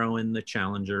Camaro and the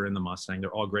Challenger and the Mustang,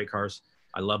 they're all great cars.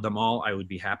 I love them all. I would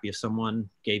be happy if someone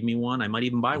gave me one. I might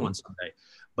even buy Mm-hmm. one someday.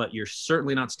 But you're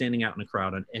certainly not standing out in a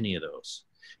crowd on any of those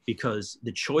because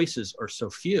the choices are so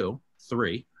few,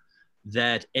 three,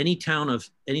 that any town of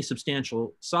any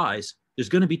substantial size, there's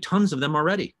going to be tons of them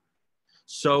already. That's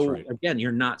So right. again,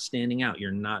 you're not standing out.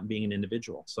 You're not being an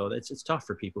individual. So it's tough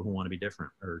for people who want to be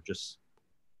different or just,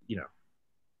 you know,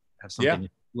 have Yeah. something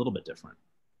a little bit different.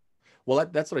 Well,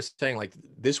 that's what I was saying. Like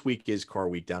this week is Car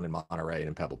Week down in Monterey and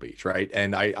in Pebble Beach, right?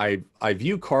 And I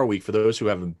view Car Week, for those who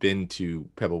haven't been to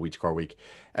Pebble Beach Car Week,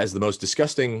 as the most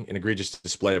disgusting and egregious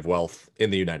display of wealth in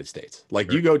the United States.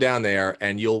 Like Sure. you go down there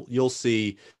and you'll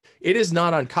see, it is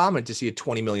not uncommon to see a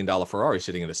 $20 million Ferrari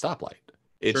sitting at a stoplight.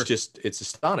 Sure. It's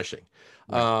astonishing.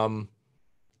 Right.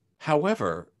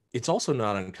 However, it's also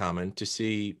not uncommon to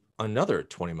see another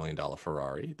 $20 million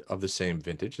Ferrari of the same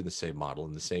vintage and the same model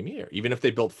in the same year, even if they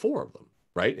built four of them,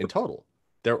 right? In total,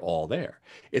 they're all there.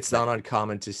 It's Right. not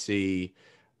uncommon to see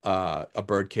a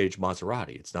birdcage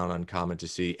Maserati. It's not uncommon to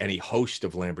see any host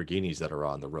of Lamborghinis that are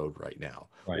on the road right now,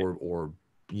 Right. or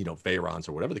Veyrons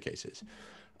or whatever the case is.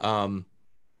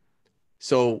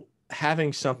 So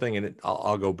having something, and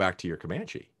I'll go back to your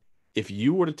Comanche. If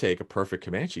you were to take a perfect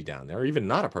Comanche down there, or even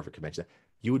not a perfect Comanche,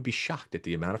 you would be shocked at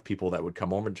the amount of people that would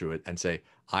come over to it and say,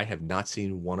 I have not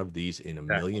seen one of these in a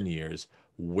million years.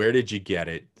 Where did you get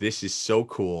it? This is so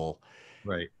cool.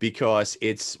 Right. Because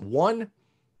it's one,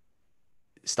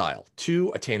 style,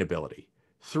 two, attainability,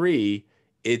 three,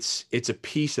 it's a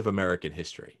piece of American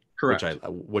history, Correct.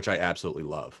 which I absolutely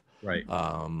love. Right.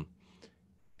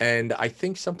 And I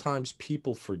think sometimes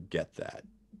people forget that,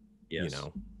 Yes.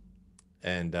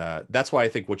 And that's why I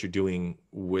think what you're doing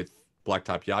with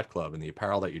Blacktop Yacht Club and the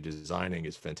apparel that you're designing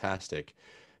is fantastic,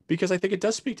 because I think it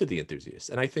does speak to the enthusiast.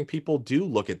 And I think people do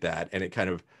look at that, and it kind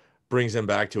of brings them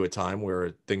back to a time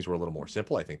where things were a little more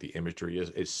simple. I think the imagery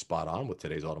is spot on with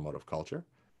today's automotive culture.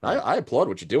 Right. I applaud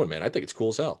what you're doing, man. I think it's cool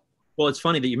as hell. Well, it's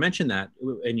funny that you mentioned that,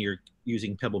 and you're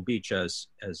using Pebble Beach as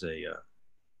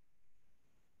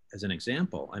an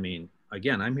example. I mean,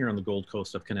 again, I'm here on the Gold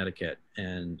Coast of Connecticut,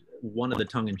 and one of the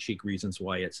tongue-in-cheek reasons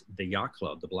why it's the yacht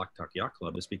club, the Blacktop Yacht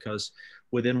Club, is because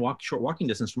within short walking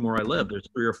distance from where I live, there's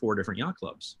 3 or 4 different yacht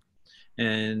clubs,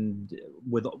 and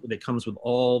it comes with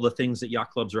all the things that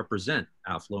yacht clubs represent: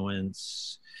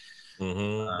 affluence,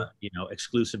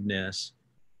 exclusiveness.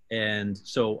 And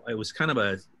so it was kind of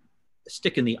a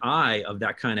stick in the eye of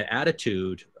that kind of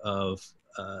attitude of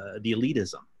the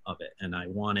elitism of it. And I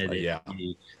wanted it to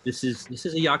be, this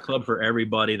is a yacht club for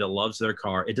everybody that loves their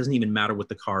car. It doesn't even matter what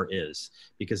the car is,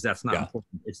 because that's not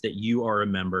important. It's that you are a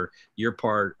member, you're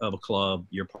part of a club,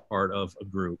 you're part of a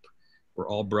group. We're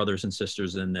all brothers and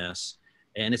sisters in this.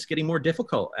 And it's getting more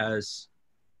difficult as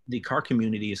the car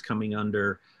community is coming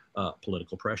under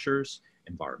political pressures,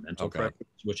 environmental pressures,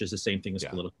 which is the same thing as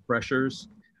political pressures,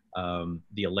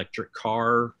 the electric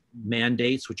car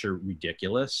mandates, which are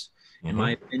ridiculous, in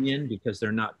my opinion, because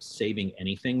they're not saving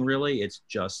anything really. It's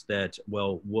just that,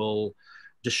 well, we'll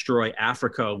destroy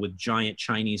Africa with giant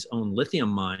Chinese-owned lithium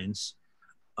mines,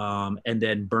 and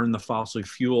then burn the fossil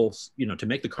fuels, to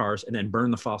make the cars, and then burn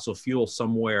the fossil fuel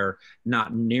somewhere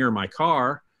not near my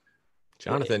car.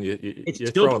 Jonathan, it's you're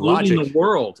still throwing polluting logic. the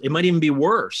world. It might even be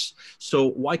worse. So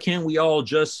why can't we all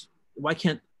why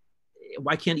can't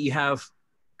you have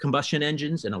combustion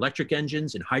engines and electric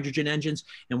engines and hydrogen engines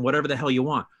and whatever the hell you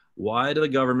want? Why do the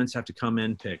governments have to come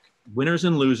in, pick winners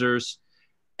and losers,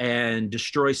 and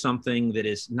destroy something that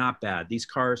is not bad? These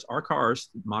cars, our cars,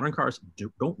 modern cars,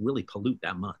 don't really pollute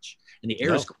that much. And the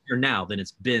air is cleaner now than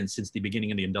it's been since the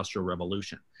beginning of the Industrial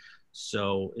Revolution.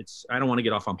 So I don't want to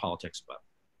get off on politics, but.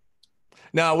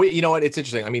 No, you know what? It's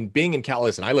interesting. I mean, being in Cal,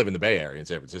 listen, I live in the Bay Area in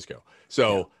San Francisco.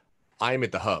 So I'm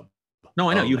at the hub. No,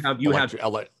 I know.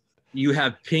 You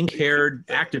have pink-haired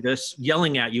activists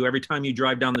yelling at you every time you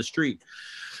drive down the street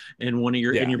in one of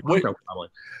your in your Bronco, probably.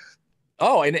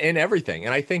 Oh, and everything.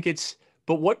 And I think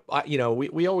but what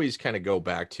we always kind of go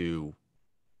back to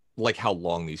like how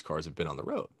long these cars have been on the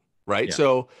road, right? Yeah.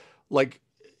 So like,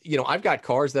 I've got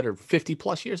cars that are 50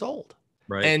 plus years old.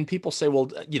 Right. And people say, well,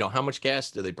 how much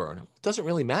gas do they burn? It doesn't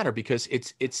really matter, because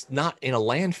it's not in a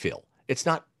landfill. It's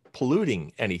not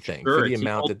polluting anything for the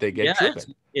amount that they get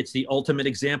driven. It's the ultimate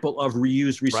example of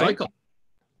reuse, recycle. Right?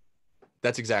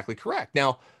 That's exactly correct.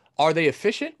 Now, are they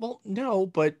efficient? Well, no,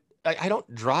 but I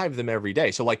don't drive them every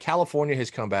day. So like California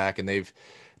has come back, and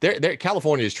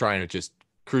California is trying to just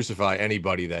crucify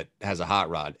anybody that has a hot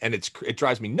rod. And it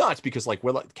drives me nuts, because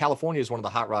California is one of the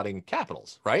hot rodding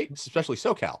capitals, right? Especially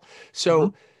SoCal.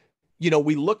 So,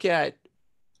 we look at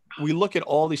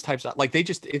all these types of, like, they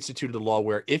just instituted a law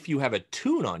where if you have a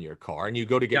tune on your car and you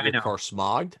go to get your car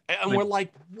smogged, and we're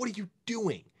like, what are you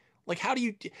doing? Like,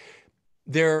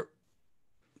 they're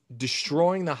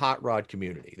destroying the hot rod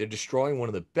community. They're destroying one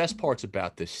of the best parts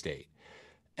about this state.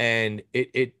 And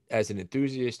it as an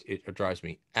enthusiast, it drives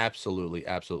me absolutely,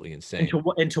 absolutely insane.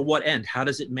 And to what end? How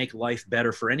does it make life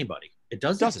better for anybody? It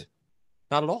doesn't.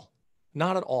 Not at all.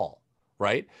 Not at all.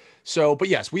 Right. So, but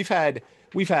yes, we've had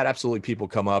absolutely people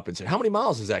come up and say, how many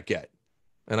miles does that get?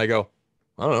 And I go,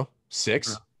 I don't know,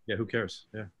 6. Yeah. Who cares?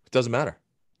 Yeah. It doesn't matter.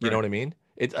 You know what I mean?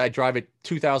 I drive it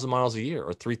 2,000 miles a year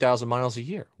or 3,000 miles a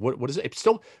year. What is it? It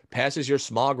still passes your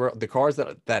smog. The cars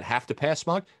that have to pass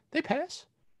smog, they pass.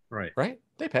 Right.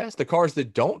 They pass. The cars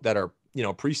that don't, that are,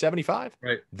 pre-75,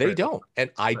 they don't.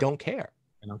 And I don't care.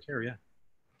 I don't care. Yeah.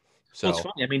 So it's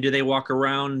funny. I mean, do they walk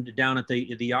around down at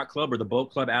the yacht club or the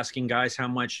boat club asking guys how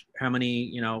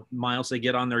many, miles they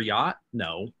get on their yacht?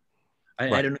 No.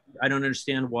 I don't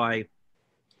understand why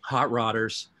hot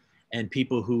rodders and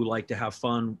people who like to have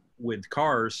fun with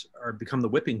cars are become the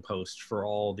whipping post for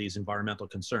all these environmental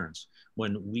concerns,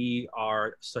 when we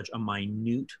are such a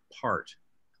minute part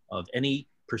of any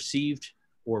perceived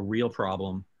or real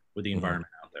problem with the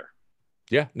environment out there.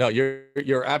 Yeah, no,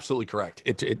 you're absolutely correct.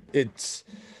 It's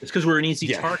because we're an easy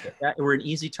target. We're an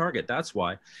easy target. That's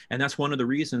why, and that's one of the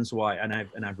reasons why. And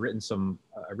I've written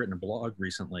I've written a blog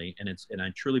recently, and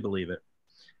I truly believe it,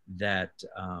 that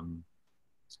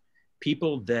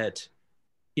people that,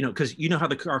 because how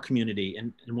the car community,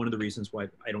 and one of the reasons why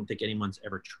I don't think anyone's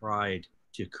ever tried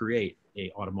to create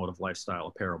a automotive lifestyle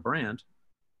apparel brand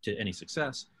to any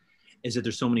success, is that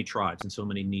there's so many tribes and so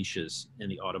many niches in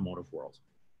the automotive world.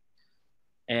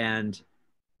 And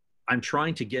I'm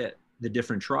trying to get the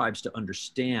different tribes to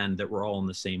understand that we're all in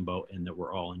the same boat and that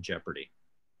we're all in jeopardy.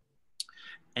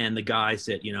 And the guys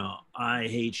that, I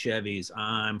hate Chevys,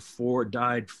 I'm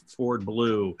dyed Ford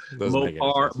blue,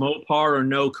 Mopar or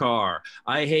no car,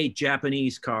 I hate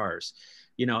Japanese cars,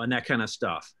 and that kind of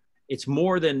stuff. It's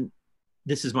more than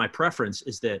this is my preference,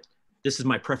 is that this is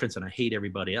my preference and I hate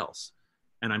everybody else.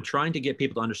 And I'm trying to get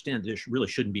people to understand there really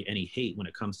shouldn't be any hate when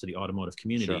it comes to the automotive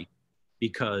community. Sure.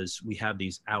 Because we have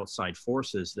these outside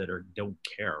forces that don't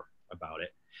care about it.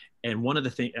 And one of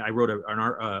the things I wrote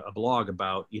a blog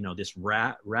about, this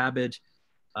rabid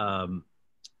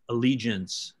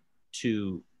allegiance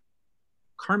to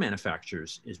car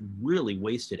manufacturers is really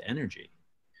wasted energy,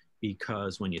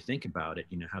 because when you think about it,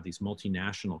 have these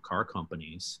multinational car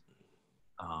companies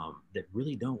that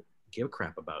really don't give a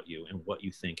crap about you and what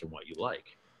you think and what you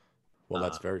like. Well,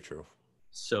 that's very true.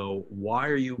 So why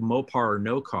are you Mopar or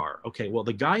no car? Okay, well,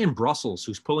 the guy in Brussels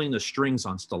who's pulling the strings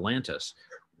on Stellantis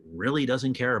really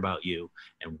doesn't care about you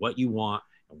and what you want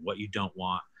and what you don't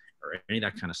want or any of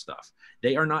that kind of stuff.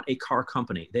 They are not a car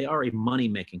company. They are a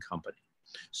money-making company.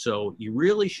 So you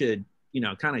really should,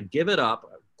 kind of give it up.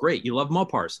 Great, you love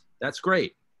Mopars. That's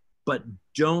great. But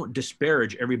don't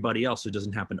disparage everybody else who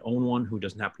doesn't happen to own one, who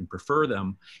doesn't happen to prefer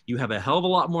them. You have a hell of a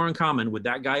lot more in common with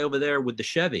that guy over there with the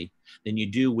Chevy than you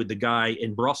do with the guy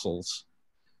in Brussels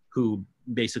who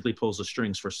basically pulls the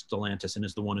strings for Stellantis and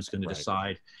is the one who's going to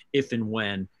decide if and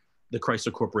when the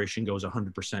Chrysler Corporation goes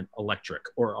 100% electric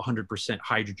or 100%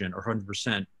 hydrogen or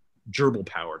 100% gerbil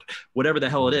powered, whatever the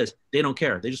hell it is. They don't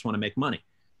care. They just want to make money.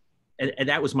 And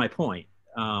that was my point.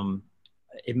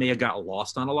 It may have got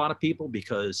lost on a lot of people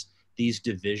because these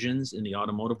divisions in the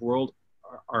automotive world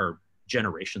are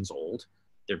generations old.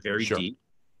 They're very deep.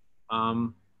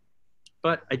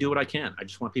 But I do what I can. I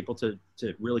just want people to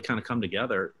really kind of come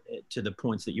together to the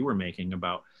points that you were making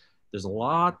about there's a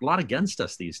lot against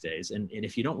us these days. And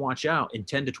if you don't watch out, in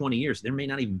 10 to 20 years, there may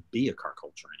not even be a car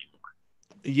culture anymore.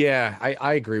 Yeah,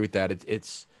 I agree with that.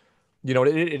 It's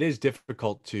it is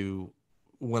difficult to,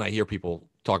 when I hear people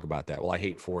talk about that, well, I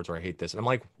hate Fords or I hate this. And I'm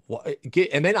like, what?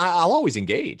 And then I'll always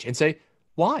engage and say,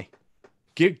 why?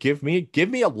 Give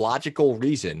me a logical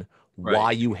reason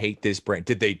why you hate this brand.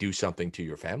 Did they do something to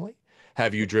your family?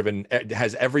 Have you driven,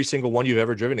 has every single one you've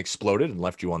ever driven exploded and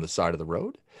left you on the side of the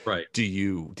road? Right. Do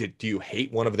you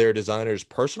hate one of their designers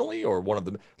personally, or one of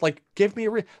them? Like, give me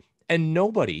a reason. And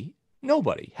nobody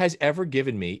has ever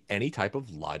given me any type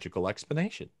of logical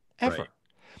explanation ever.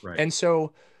 Right. And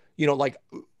so, like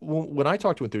when I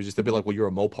talk to enthusiasts, they'll be like, well, you're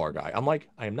a Mopar guy. I'm like,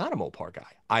 I am not a Mopar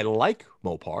guy. I like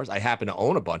Mopars. I happen to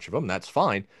own a bunch of them. That's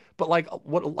fine. But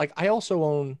I also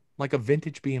own like a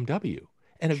vintage BMW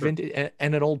and a vintage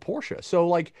and an old Porsche.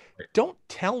 So don't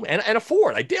tell me, and a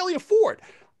Ford. I daily a Ford.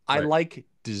 I like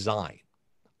design.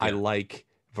 Yeah. I like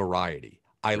variety.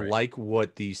 I like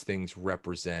what these things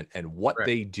represent and what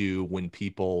they do when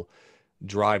people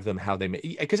drive them, how they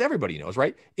make, because everybody knows,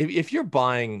 right? If you're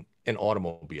buying an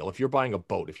automobile, if you're buying a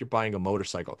boat, if you're buying a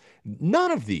motorcycle,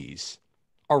 none of these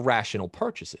are rational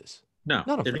purchases. No,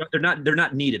 they're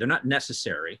not needed. They're not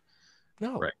necessary.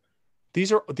 No. Right.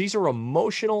 These are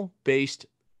emotional based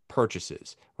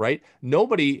purchases, right?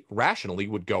 Nobody rationally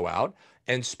would go out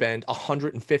and spend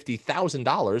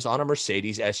 $150,000 on a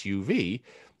Mercedes SUV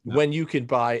when you can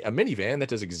buy a minivan that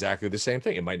does exactly the same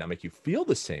thing. It might not make you feel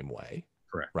the same way.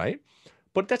 Correct. Right.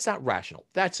 But that's not rational.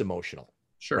 That's emotional.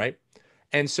 Sure. Right.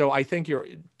 And so I think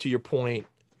to your point,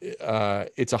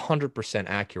 it's 100%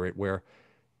 accurate, where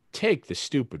take the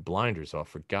stupid blinders off,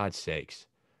 for God's sakes,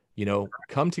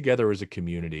 come together as a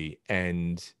community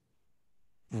and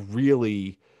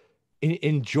really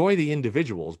enjoy the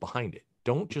individuals behind it.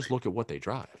 Don't just look at what they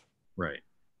drive. Right.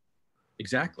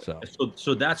 Exactly.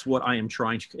 So that's what I am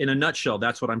trying to, in a nutshell,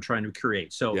 that's what I'm trying to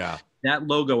create. So that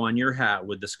logo on your hat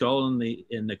with the skull and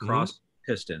the cross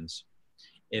pistons,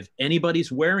 if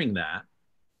anybody's wearing that,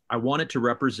 I want it to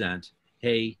represent,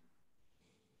 hey,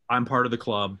 I'm part of the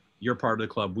club. You're part of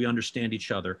the club. We understand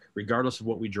each other, regardless of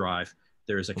what we drive.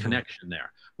 There is a connection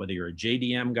there. Whether you're a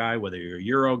JDM guy, whether you're a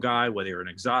Euro guy, whether you're an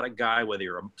exotic guy, whether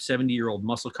you're a 70-year-old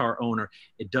muscle car owner,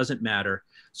 it doesn't matter.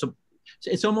 So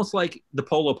it's almost like the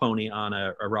polo pony on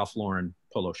a Ralph Lauren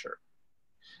polo shirt.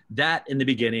 That in the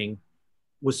beginning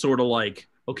was sort of like,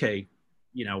 okay,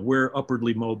 you know, we're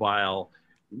upwardly mobile,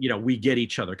 you know, we get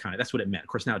each other kind of. That's what it meant. Of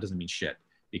course, now it doesn't mean shit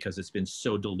because it's been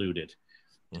so diluted.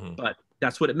 But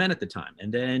that's what it meant at the time.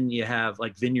 And then you have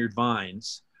like Vineyard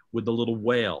Vines with the little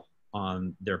whale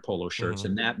on their polo shirts.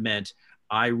 And that meant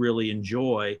I really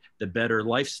enjoy the better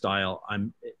lifestyle.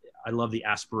 I love the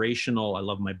aspirational. I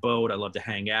love my boat. I love to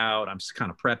hang out. I'm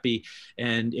kind of preppy.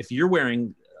 And if you're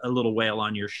wearing a little whale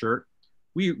on your shirt,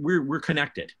 we're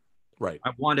connected. Right.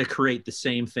 I want to create the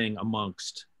same thing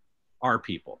amongst our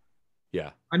people.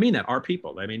 Yeah. I mean that, our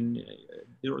people. I mean,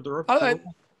 we're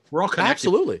all connected.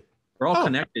 Absolutely. We're all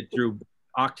connected through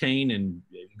octane and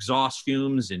exhaust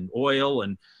fumes and oil.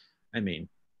 And I mean,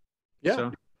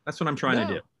 so that's what I'm trying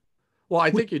to do. Well,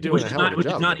 I think you're doing a hell of a job. Which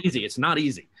is not easy. It's not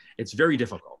easy. It's very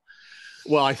difficult.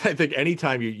 Well, I think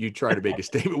anytime you try to make a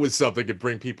statement with something and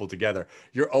bring people together,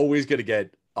 you're always going to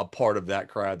get a part of that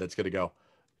crowd that's going to go,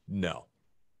 no,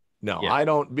 I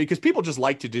don't, because people just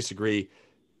like to disagree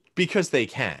because they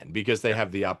can, because they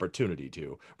have the opportunity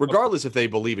to, regardless if they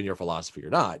believe in your philosophy or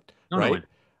not. Right.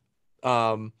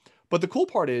 But the cool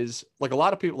part is, like, a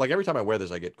lot of people, like, every time I wear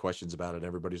this, I get questions about it. And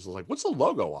everybody's like, what's the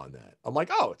logo on that? I'm like,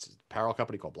 oh, it's an apparel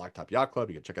company called Blacktop Yacht Club.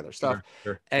 You can check out their stuff.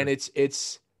 And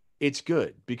it's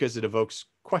good because it evokes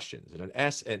questions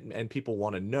and people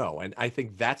want to know. And I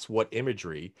think that's what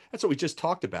that's what we just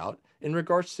talked about in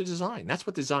regards to design. That's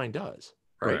what design does.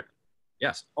 Right. Correct.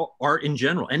 Yes. Art in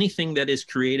general, anything that is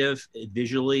creative,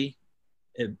 visually,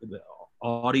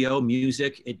 audio,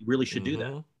 music, it really should do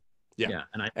that. Yeah.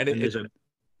 And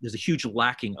there's a huge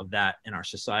lacking of that in our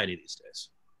society these days.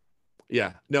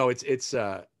 Yeah. No, it's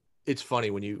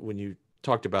funny when you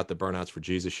talked about the Burnouts for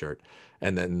Jesus shirt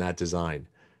and then that design.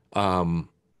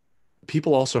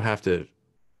 People also have to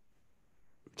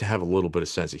have a little bit of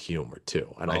sense of humor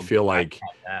too. And I feel like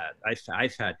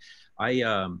I've had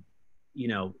you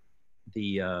know,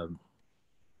 the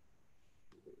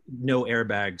no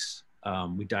airbags,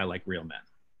 we die like real men.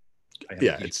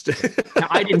 Yeah, now,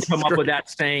 I didn't come up with that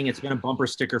saying. It's been a bumper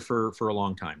sticker for a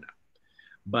long time now,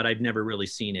 but I've never really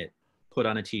seen it put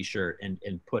on a t-shirt and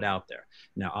put out there.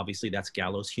 Now, obviously that's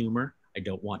gallows humor. I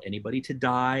don't want anybody to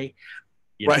die.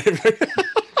 Right.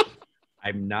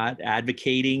 I'm not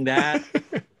advocating that.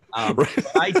 But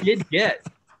I did get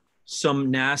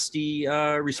some nasty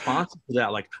responses to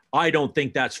that. Like, I don't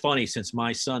think that's funny since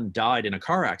my son died in a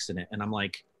car accident. And I'm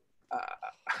like,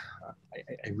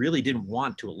 I really didn't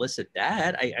want to elicit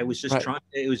that. I was just trying.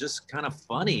 It was just kind of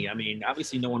funny. I mean,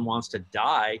 obviously no one wants to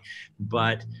die,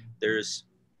 but there's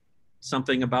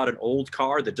something about an old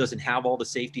car that doesn't have all the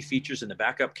safety features in the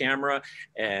backup camera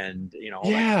and, you know,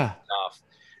 all that stuff.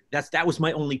 That was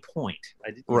my only point.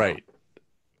 Right.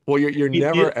 Well, you're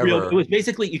never ever. It was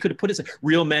basically, you could have put it as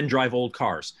real men drive old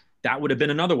cars. That would have been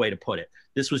another way to put it.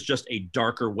 This was just a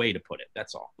darker way to put it.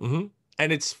 That's all.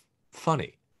 And it's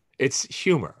funny. It's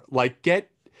humor. Like,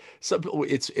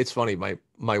 it's funny.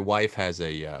 My wife has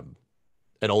an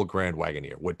old Grand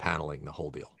Wagoneer, wood paneling, the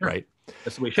whole deal, right?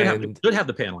 That's the way it should have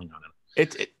the paneling on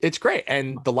it. It's great.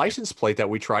 And the license plate that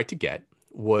we tried to get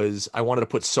was, I wanted to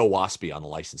put So Waspy on the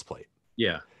license plate.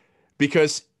 Yeah.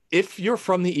 Because if you're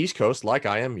from the East Coast, like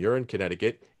I am, you're in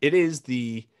Connecticut, it is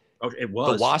the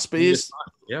waspiest,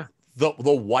 the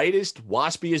whitest,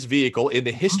 waspiest vehicle in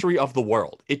the history of the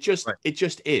world. It just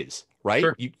is, right?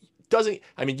 Sure. You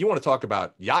want to talk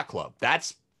about yacht club.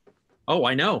 Oh,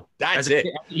 I know. That's it.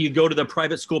 You go to the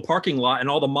private school parking lot and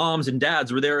all the moms and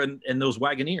dads were there in those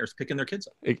Wagoneers picking their kids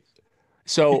up.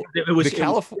 So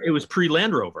it was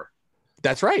pre-Land Rover.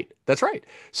 That's right. That's right.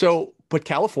 So, but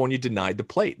California denied the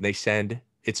plate and they said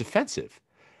it's offensive.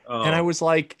 And I was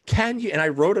like, can you? And I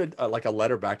wrote a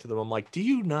letter back to them. I'm like, do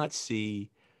you not see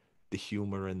the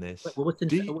humor in this?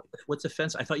 What's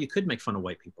offensive? I thought you could make fun of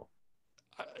white people.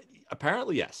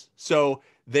 Apparently, yes. So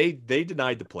they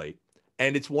denied the plate.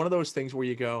 And it's one of those things where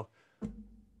you go,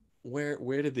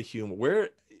 where did the humor,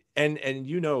 and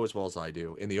you know as well as I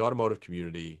do, in the automotive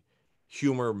community,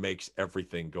 humor makes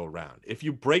everything go round. If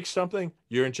you break something,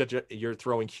 you're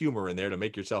throwing humor in there to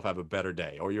make yourself have a better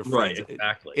day, or your friends. Right,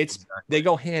 exactly. They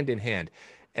go hand in hand.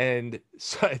 And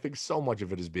so I think so much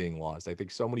of it is being lost. I think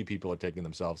so many people are taking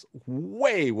themselves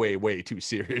way, way, way too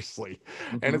seriously.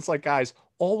 And it's like, guys,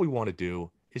 all we want to do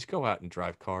is go out and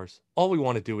drive cars. All we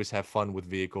want to do is have fun with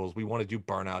vehicles. We want to do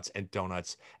burnouts and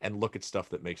donuts and look at stuff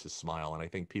that makes us smile. And I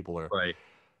think people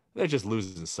they're just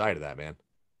losing sight of that, man.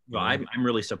 Well, I'm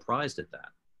really surprised at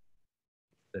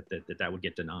that would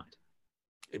get denied.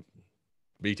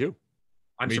 Me too.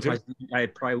 I'm surprised. I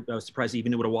was surprised I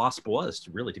even knew what a wasp was.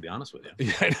 Really, to be honest with you.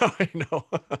 Yeah, I know.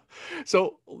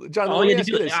 So, John, let me ask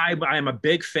you this. I am a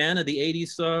big fan of the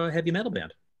 '80s heavy metal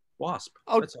band, Wasp.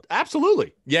 Oh,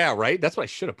 absolutely. Yeah, right. That's what I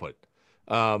should have put.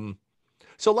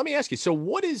 So let me ask you. So,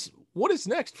 what is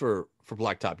next for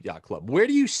Blacktop Yacht Club? Where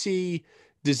do you see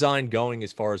design going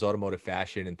as far as automotive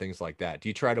fashion and things like that? Do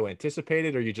you try to anticipate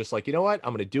it, or are you just like, you know what,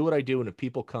 I'm going to do what I do, and if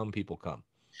people come, people come?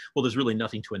 Well, there's really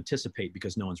nothing to anticipate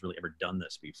because no one's really ever done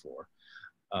this before.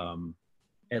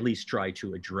 At least try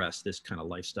to address this kind of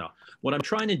lifestyle. What I'm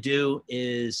trying to do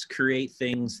is create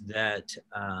things that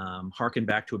harken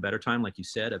back to a better time, like you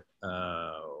said,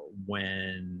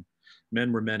 when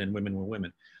men were men and women were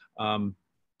women,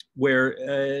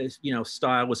 where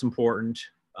style was important,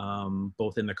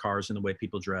 both in the cars and the way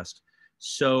people dressed.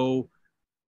 So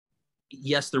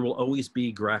yes, there will always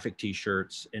be graphic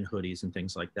T-shirts and hoodies and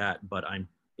things like that, but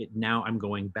now I'm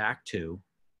going back to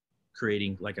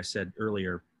creating, like I said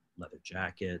earlier, leather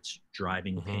jackets,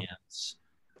 driving pants,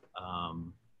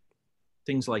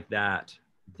 things like that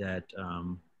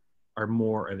are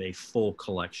more of a full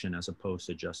collection as opposed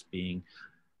to just being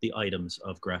the items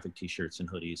of graphic T-shirts and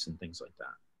hoodies and things like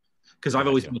that. Because I've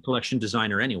always been a collection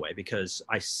designer anyway, because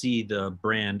I see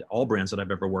all brands that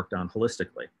I've ever worked on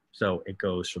holistically. So it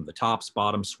goes from the tops,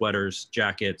 bottoms, sweaters,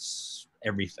 jackets,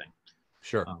 everything.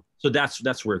 Sure. So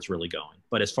that's where it's really going.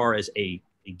 But as far as a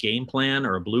game plan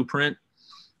or a blueprint,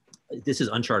 this is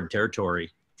uncharted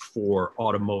territory for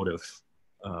automotive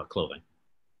clothing.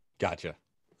 Gotcha.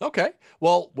 Okay.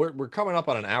 Well, we're coming up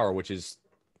on an hour, which is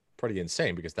pretty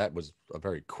insane because that was a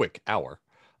very quick hour.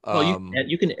 Well,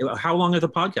 you can. How long are the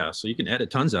podcasts? So you can edit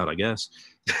tons out, I guess.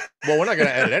 Well, we're not going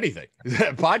to edit anything.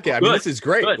 Podcast. I mean, this is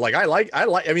great. Good. Like I like.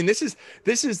 I mean, this is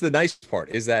the nice part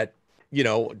is that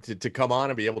to come on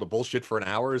and be able to bullshit for an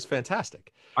hour is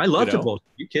fantastic. I love to bullshit.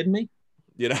 You kidding me?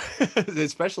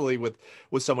 Especially with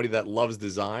somebody that loves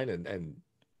design and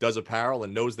does apparel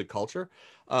and knows the culture.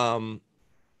 That's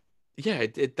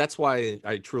why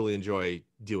I truly enjoy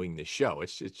doing this show.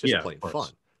 It's just plain fun.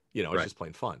 It's just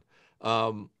plain fun.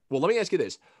 Well, let me ask you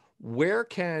this. Where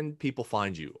can people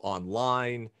find you?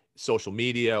 Online, social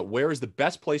media? Where is the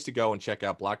best place to go and check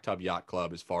out Blacktop Yacht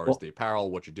Club as far as the apparel,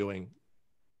 what you're doing?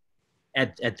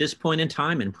 At this point in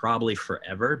time, and probably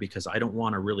forever, because I don't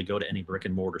want to really go to any brick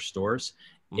and mortar stores.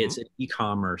 It's an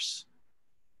e-commerce,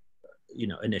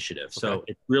 initiative. Okay. So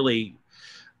it's really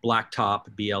Blacktop,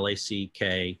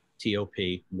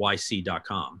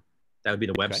 BLACKTOPYC.com. That would be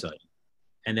the website. Okay.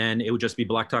 And then it would just be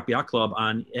Blacktop Yacht Club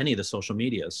on any of the social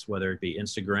medias, whether it be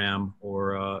Instagram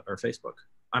or Facebook.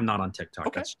 I'm not on TikTok.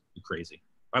 Okay. That's crazy.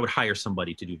 I would hire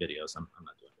somebody to do videos. I'm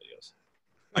not doing videos.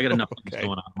 I got enough things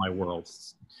going on in my world.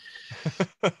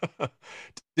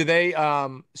 Do they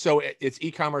so it's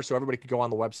e-commerce, so everybody can go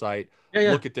on the website,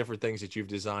 look at different things that you've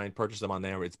designed, purchase them on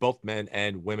there. It's both men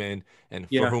and women, and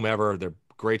for whomever, they're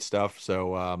great stuff.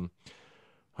 So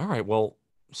all right, well,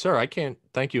 sir, I can't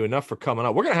thank you enough for coming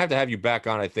on. We're gonna have you back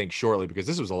on, I think, shortly, because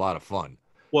this was a lot of fun.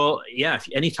 Well, yeah, if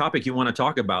any topic you want to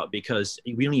talk about, because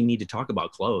we don't even need to talk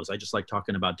about clothes. I just like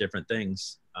talking about different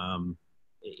things.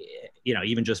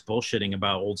 Even just bullshitting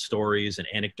about old stories and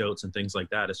anecdotes and things like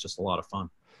that. It's just a lot of fun.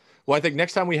 Well, I think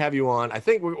next time we have you on, I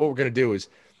think what we're going to do is,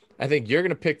 I think you're going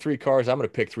to pick 3 cars. I'm going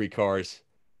to pick 3 cars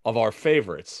of our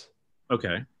favorites.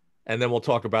 Okay. And then we'll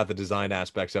talk about the design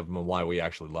aspects of them and why we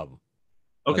actually love them.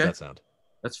 Okay. How does that sound?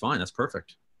 That's fine. That's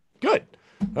perfect. Good.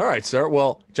 All right, sir.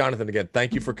 Well, Jonathan, again,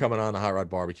 thank you for coming on the Hot Rod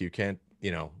Barbecue.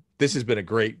 This has been a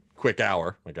great quick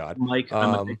hour. My God. Mike,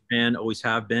 I'm a big fan, always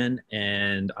have been.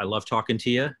 And I love talking to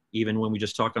you, even when we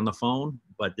just talk on the phone,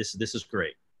 but this is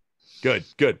great.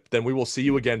 Good. Then we will see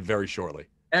you again very shortly.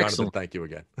 Excellent. Jonathan, thank you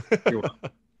again. You're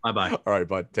welcome. Bye-bye. All right,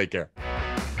 bud. Take care.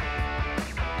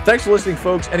 Thanks for listening,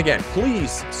 folks. And again,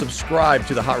 please subscribe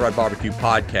to the Hot Rod Barbecue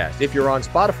podcast. If you're on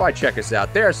Spotify, check us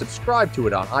out there. Subscribe to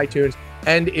it on iTunes.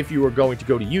 And if you are going to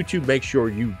go to YouTube, make sure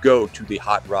you go to the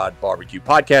Hot Rod Barbecue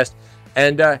podcast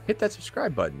and hit that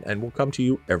subscribe button, and we'll come to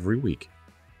you every week.